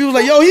 People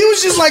like, yo, he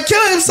was just like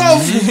killing himself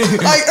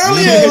like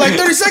earlier, like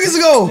 30 seconds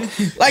ago.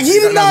 Like he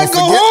did not go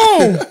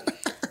home.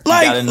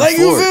 Like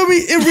you feel me?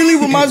 It really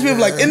reminds me of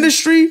like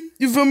Industry.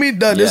 You feel me?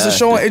 There's a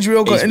show on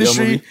HBO called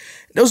Industry. movie.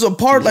 There was a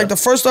part, like the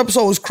first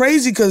episode was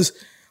crazy because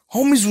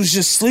homies was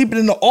just sleeping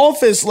in the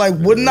office, like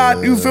would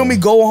not, you feel me,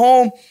 go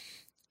home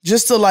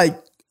just to like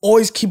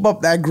always keep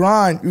up that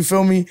grind. You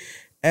feel me?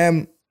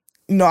 And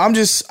I'm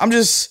just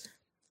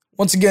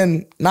once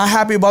again, not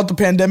happy about the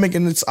pandemic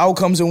and its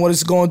outcomes and what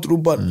it's going through,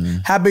 but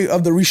happy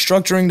of the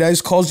restructuring that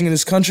it's causing in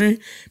this country,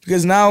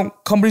 because now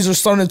companies are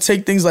starting to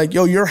take things like,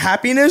 yo, your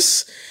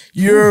happiness,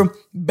 your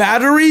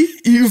battery,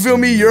 you feel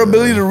me, your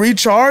ability to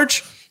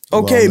recharge.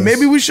 Okay,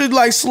 maybe we should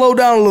like slow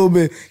down a little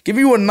bit. Give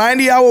you a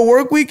 90-hour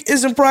work week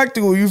isn't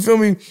practical, you feel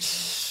me?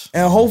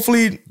 And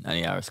hopefully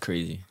 90 hours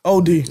crazy.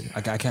 OD.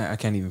 I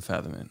can't even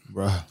fathom it.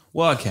 Bruh.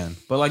 Well, I can,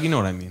 but like, you know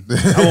what I mean.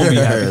 I won't be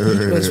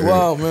happy. That's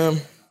wild, man.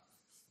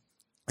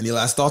 Any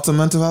last thoughts on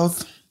mental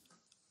health?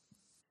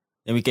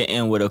 And we can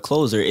end with a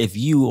closer. If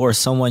you or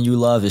someone you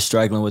love is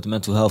struggling with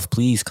mental health,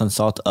 please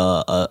consult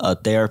a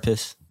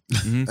therapist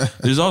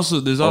There's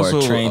also or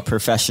a trained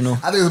professional.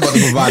 I think it's about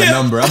to provide a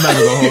number. I'm not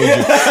even gonna hold you.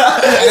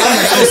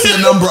 I don't see a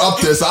number up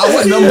there. So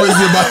what number is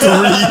he about to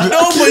read?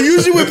 No, but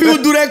usually when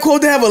people do that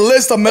quote, they have a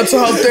list of mental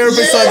health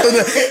therapists.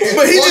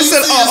 But he just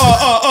said,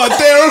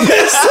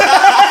 therapist.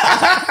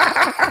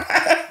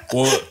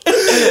 well,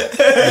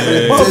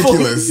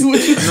 Ridiculous.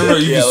 no,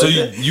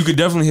 you could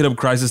definitely hit up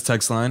Crisis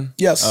Text Line.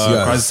 Yes.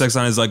 Yes. Crisis Text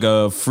Line is like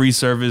a free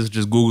service.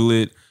 Just Google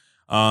it.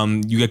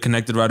 You get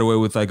connected right away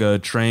with like a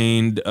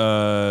trained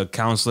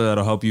counselor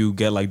that'll help you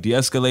get like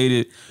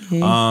de-escalated.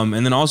 And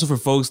then also for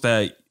folks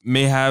that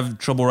may have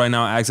trouble right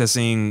now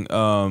accessing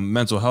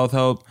mental health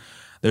help,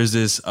 there's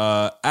this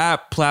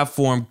app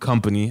platform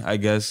company, I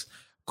guess,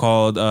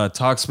 called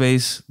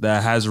Talkspace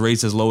that has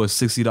rates as low as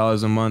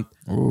 $60 a month,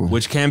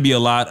 which can be a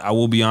lot. I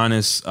will be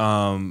honest.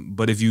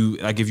 But if you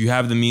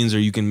have the means or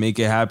you can make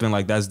it happen,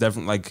 like that's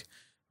definitely like,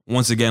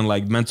 once again,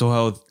 like mental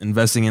health,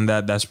 investing in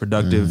that's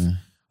productive.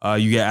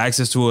 You get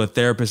access to a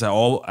therapist at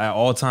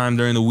all time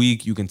during the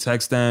week. You can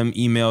text them,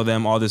 email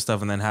them, all this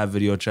stuff, and then have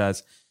video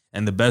chats.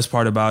 And the best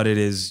part about it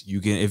is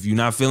you can, if you're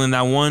not feeling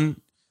that one,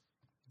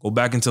 go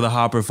back into the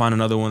hopper, find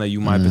another one that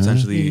you might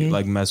potentially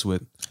like mess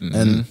with.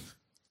 And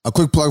a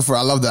quick plug for,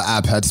 I love the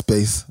app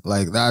Headspace.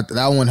 Like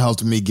that one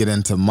helped me get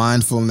into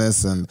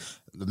mindfulness and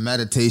the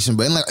meditation,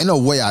 but in a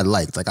way I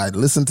liked. Like I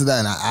listened to that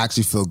and I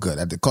actually feel good.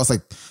 It costs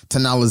like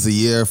 $10 a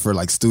year for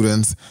like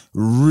students.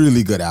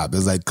 Really good app.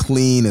 It's like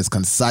clean, it's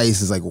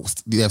concise. It's like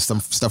you have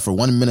some stuff for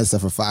 1 minute,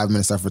 stuff for 5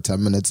 minutes, stuff for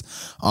 10 minutes.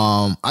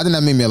 I think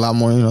that made me a lot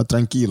more,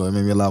 tranquilo. It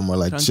made me a lot more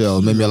like chill.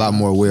 It made me a lot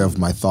more aware of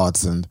my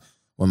thoughts and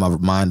when my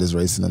mind is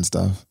racing and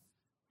stuff.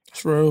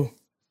 True.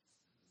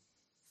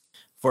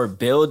 For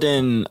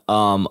building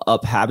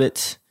up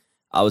habits,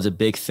 I was a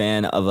big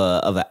fan of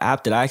an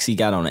app that I actually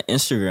got on an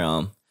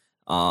Instagram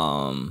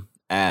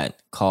ad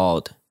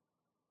called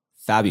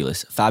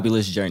Fabulous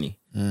Journey.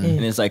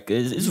 And it's like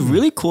it's a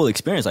really cool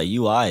experience. Like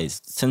UI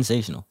is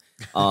sensational.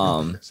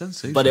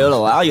 Sensational. But it would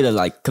allow you to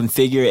like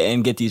configure it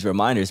and get these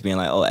reminders being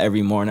like, oh,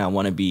 every morning I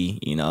want to be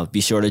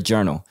sure to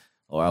journal,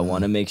 or I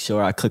want to make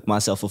sure I cook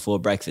myself a full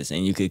breakfast.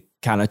 And you could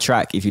kind of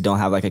track, if you don't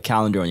have like a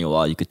calendar on your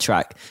wall, you could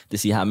track to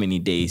see how many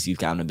days you've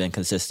kind of been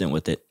consistent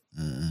with it.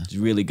 It's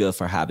really good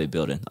for habit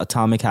building.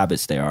 Atomic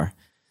habits they are.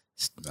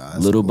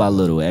 Little by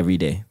little every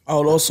day. I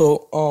would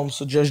also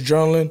suggest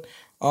journaling.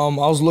 I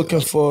was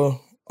looking for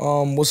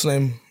what's the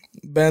name?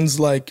 Ben's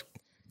like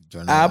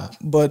app,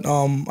 but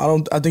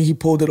I think he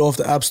pulled it off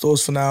the app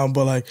stores for now.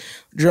 But like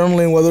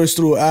journaling, whether it's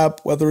through an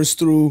app, whether it's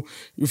through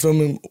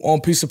on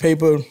a piece of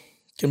paper,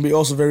 can be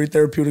also very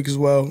therapeutic as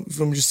well. You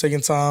feel me? Just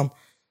taking time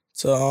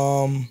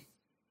to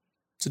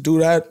do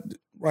that,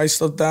 write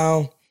stuff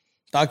down,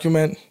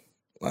 document.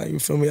 Like, you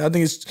feel me? I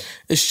think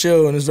it's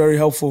chill and it's very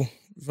helpful.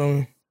 You feel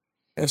me?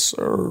 Yes,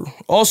 sir.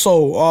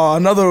 Also,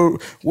 another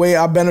way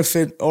I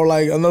benefit, or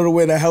like another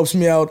way that helps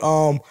me out,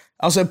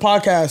 I'll say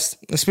podcast.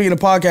 And speaking of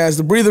podcasts,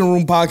 the Breathing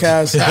Room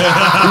podcast.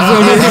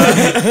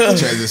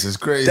 This is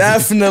crazy.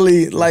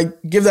 Definitely,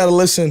 like, give that a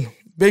listen.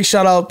 Big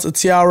shout out to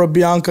Tiara,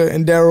 Bianca,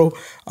 and Daryl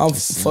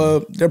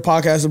for their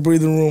podcast, The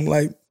Breathing Room.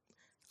 Like,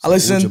 I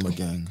listened.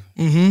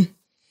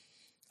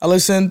 I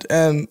listened,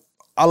 and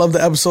I love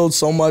the episode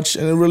so much,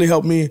 and it really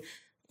helped me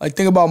like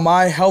think about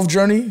my health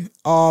journey,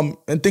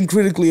 and think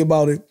critically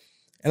about it.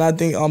 And I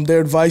think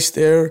their advice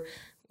there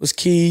was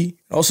key.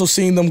 Also,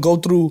 seeing them go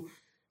through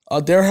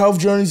their health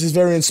journeys is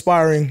very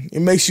inspiring.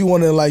 It makes you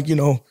want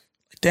to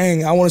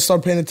dang, I want to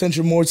start paying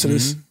attention more to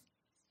this.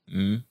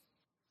 I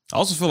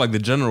also feel like the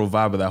general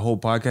vibe of that whole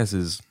podcast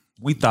is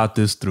we thought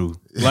this through.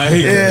 Like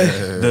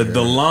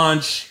the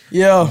launch,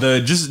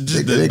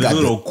 the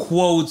little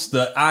quotes,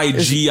 the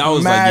IG. I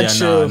was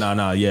like,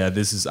 nah.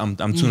 This is I'm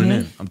tuning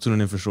in. I'm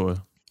tuning in for sure.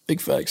 Big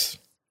facts.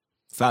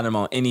 Found them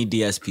on any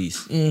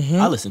DSPs.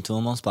 I listen to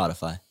them on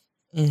Spotify.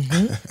 All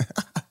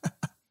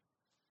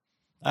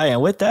right,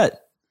 and with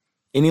that,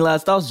 any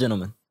last thoughts,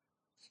 gentlemen?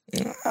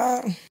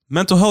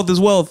 Mental health is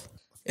wealth.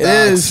 It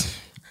is.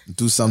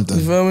 Do something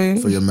You feel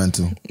me? for your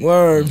mental.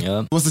 Word.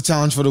 Yeah. What's the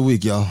challenge for the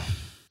week, y'all?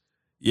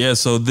 Yeah,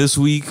 so this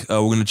week, we're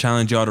going to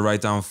challenge y'all to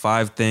write down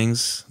 5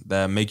 things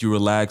that make you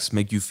relax,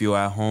 make you feel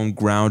at home,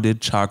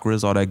 grounded,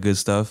 chakras, all that good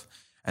stuff.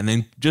 And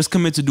then just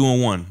commit to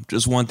doing one.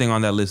 Just one thing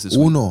on that list this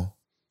week. Uno.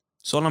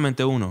 Solamente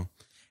uno.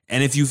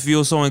 And if you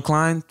feel so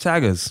inclined,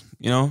 tag us.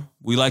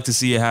 We like to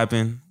see it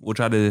happen. We'll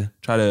try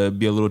to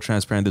be a little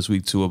transparent this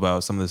week too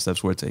about some of the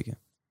steps we're taking.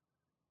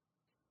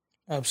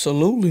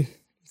 Absolutely.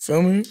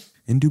 Feel me?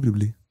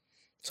 Indubitably.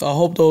 So I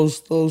hope those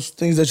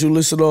things that you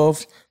listed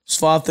off, those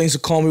 5 things to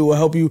call me, will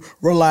help you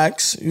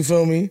relax. You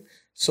feel me?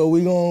 So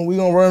we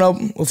gonna run up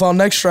with our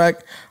next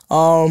track,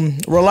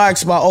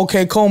 "Relax" by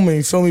OK Coleman.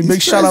 You feel me?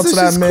 Big shout out to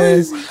that man.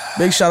 Crazy.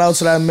 Big shout out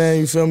to that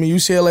man. You feel me?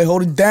 UCLA,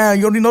 hold it down.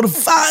 You already know the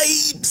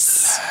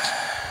vibes.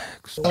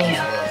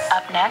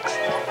 Up next,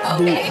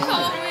 OK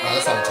Coleman.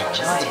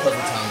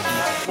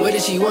 Where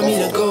did she want me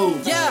to go?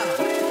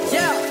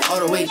 Yeah. All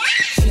the way.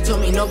 She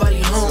told me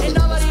nobody home. Ain't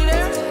nobody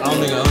there. I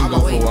don't go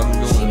for what I'm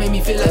doing. She made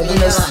me feel like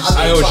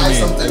I know what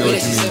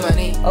you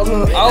mean.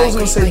 I was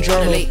gonna say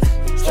journal.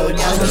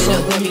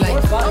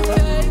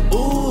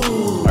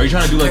 Are you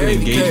trying to do like an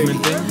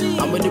engagement thing?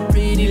 I'm with the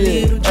pretty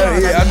little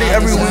I think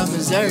every week.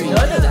 Missouri.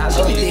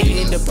 She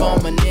hit up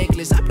on my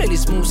necklace. I play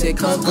this smooth, said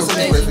come to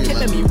me. Can't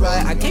let me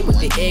ride. I came with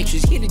the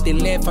extras. Hit it, then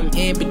left. I'm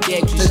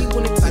ambidextrous. She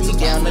wanna tie me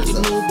down like the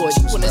new boy.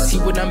 She wanna see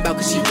what I'm about,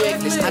 cause she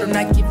reckless. I do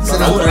not give I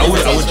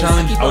would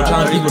challenge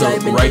people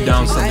to write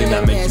down something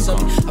that makes you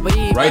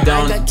calm. Write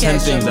down 10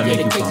 things that make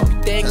you calm.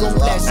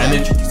 And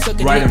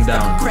then write them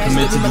down.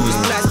 Commit to doing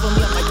them.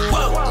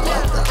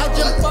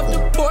 Jump off the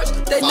porch,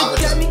 they look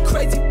at me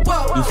crazy.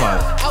 Whoa. Do 5.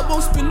 I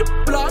won't spin the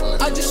block,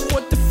 I just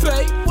want the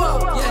fade. Whoa,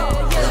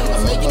 yeah.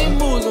 I'm making it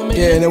moves.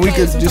 Yeah, and then we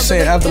could just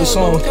say it after the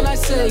song. What can I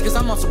say? Cause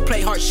I'm on some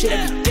play hard shit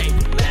every day.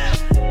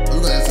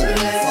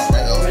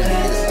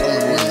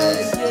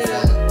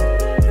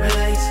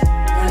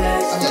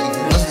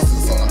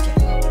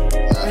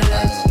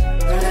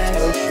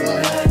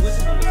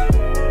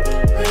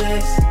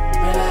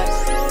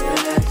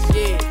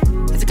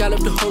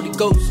 The Holy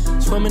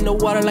Ghost, swim in the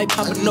water like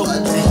Papa No.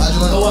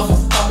 Go off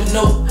and Papa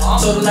No.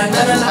 Told her like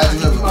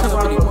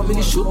nah. Really want me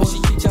to shoot, but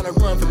she keep trying to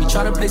run from me.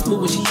 Try to play smooth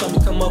when she told me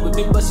come up. We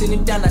been busting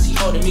it down, now she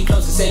holding me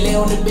close and say lay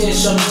on the bed,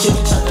 show me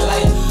chicken chocolate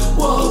like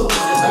whoa.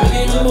 I'm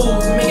making it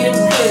move, making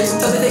it plays.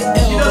 Until they L,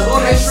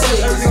 what can I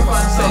say? Cause I'm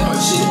on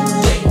the shit.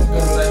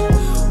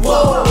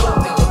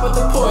 Whoa.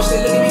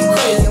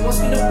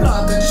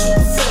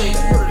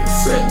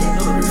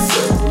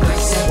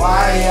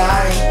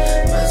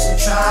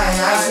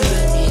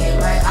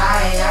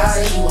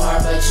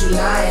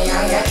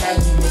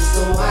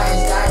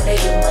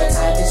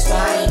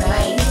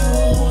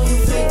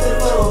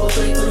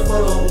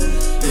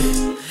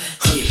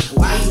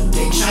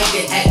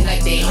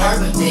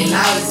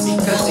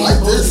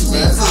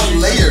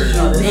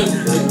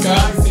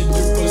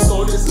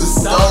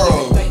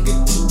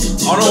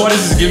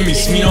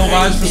 no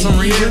vibes for some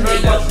reason,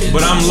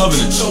 but I'm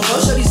loving it. So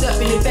most of these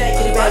up in the back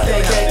of the back,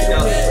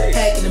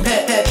 packing them,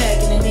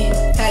 packing them in,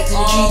 packing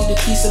the G, the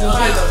piece of the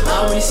I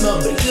don't really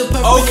smoke, but a good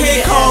purple.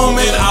 Okay,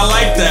 Coleman, I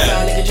like that.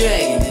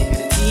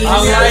 I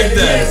like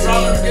that.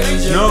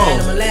 No,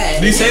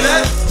 did he say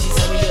that?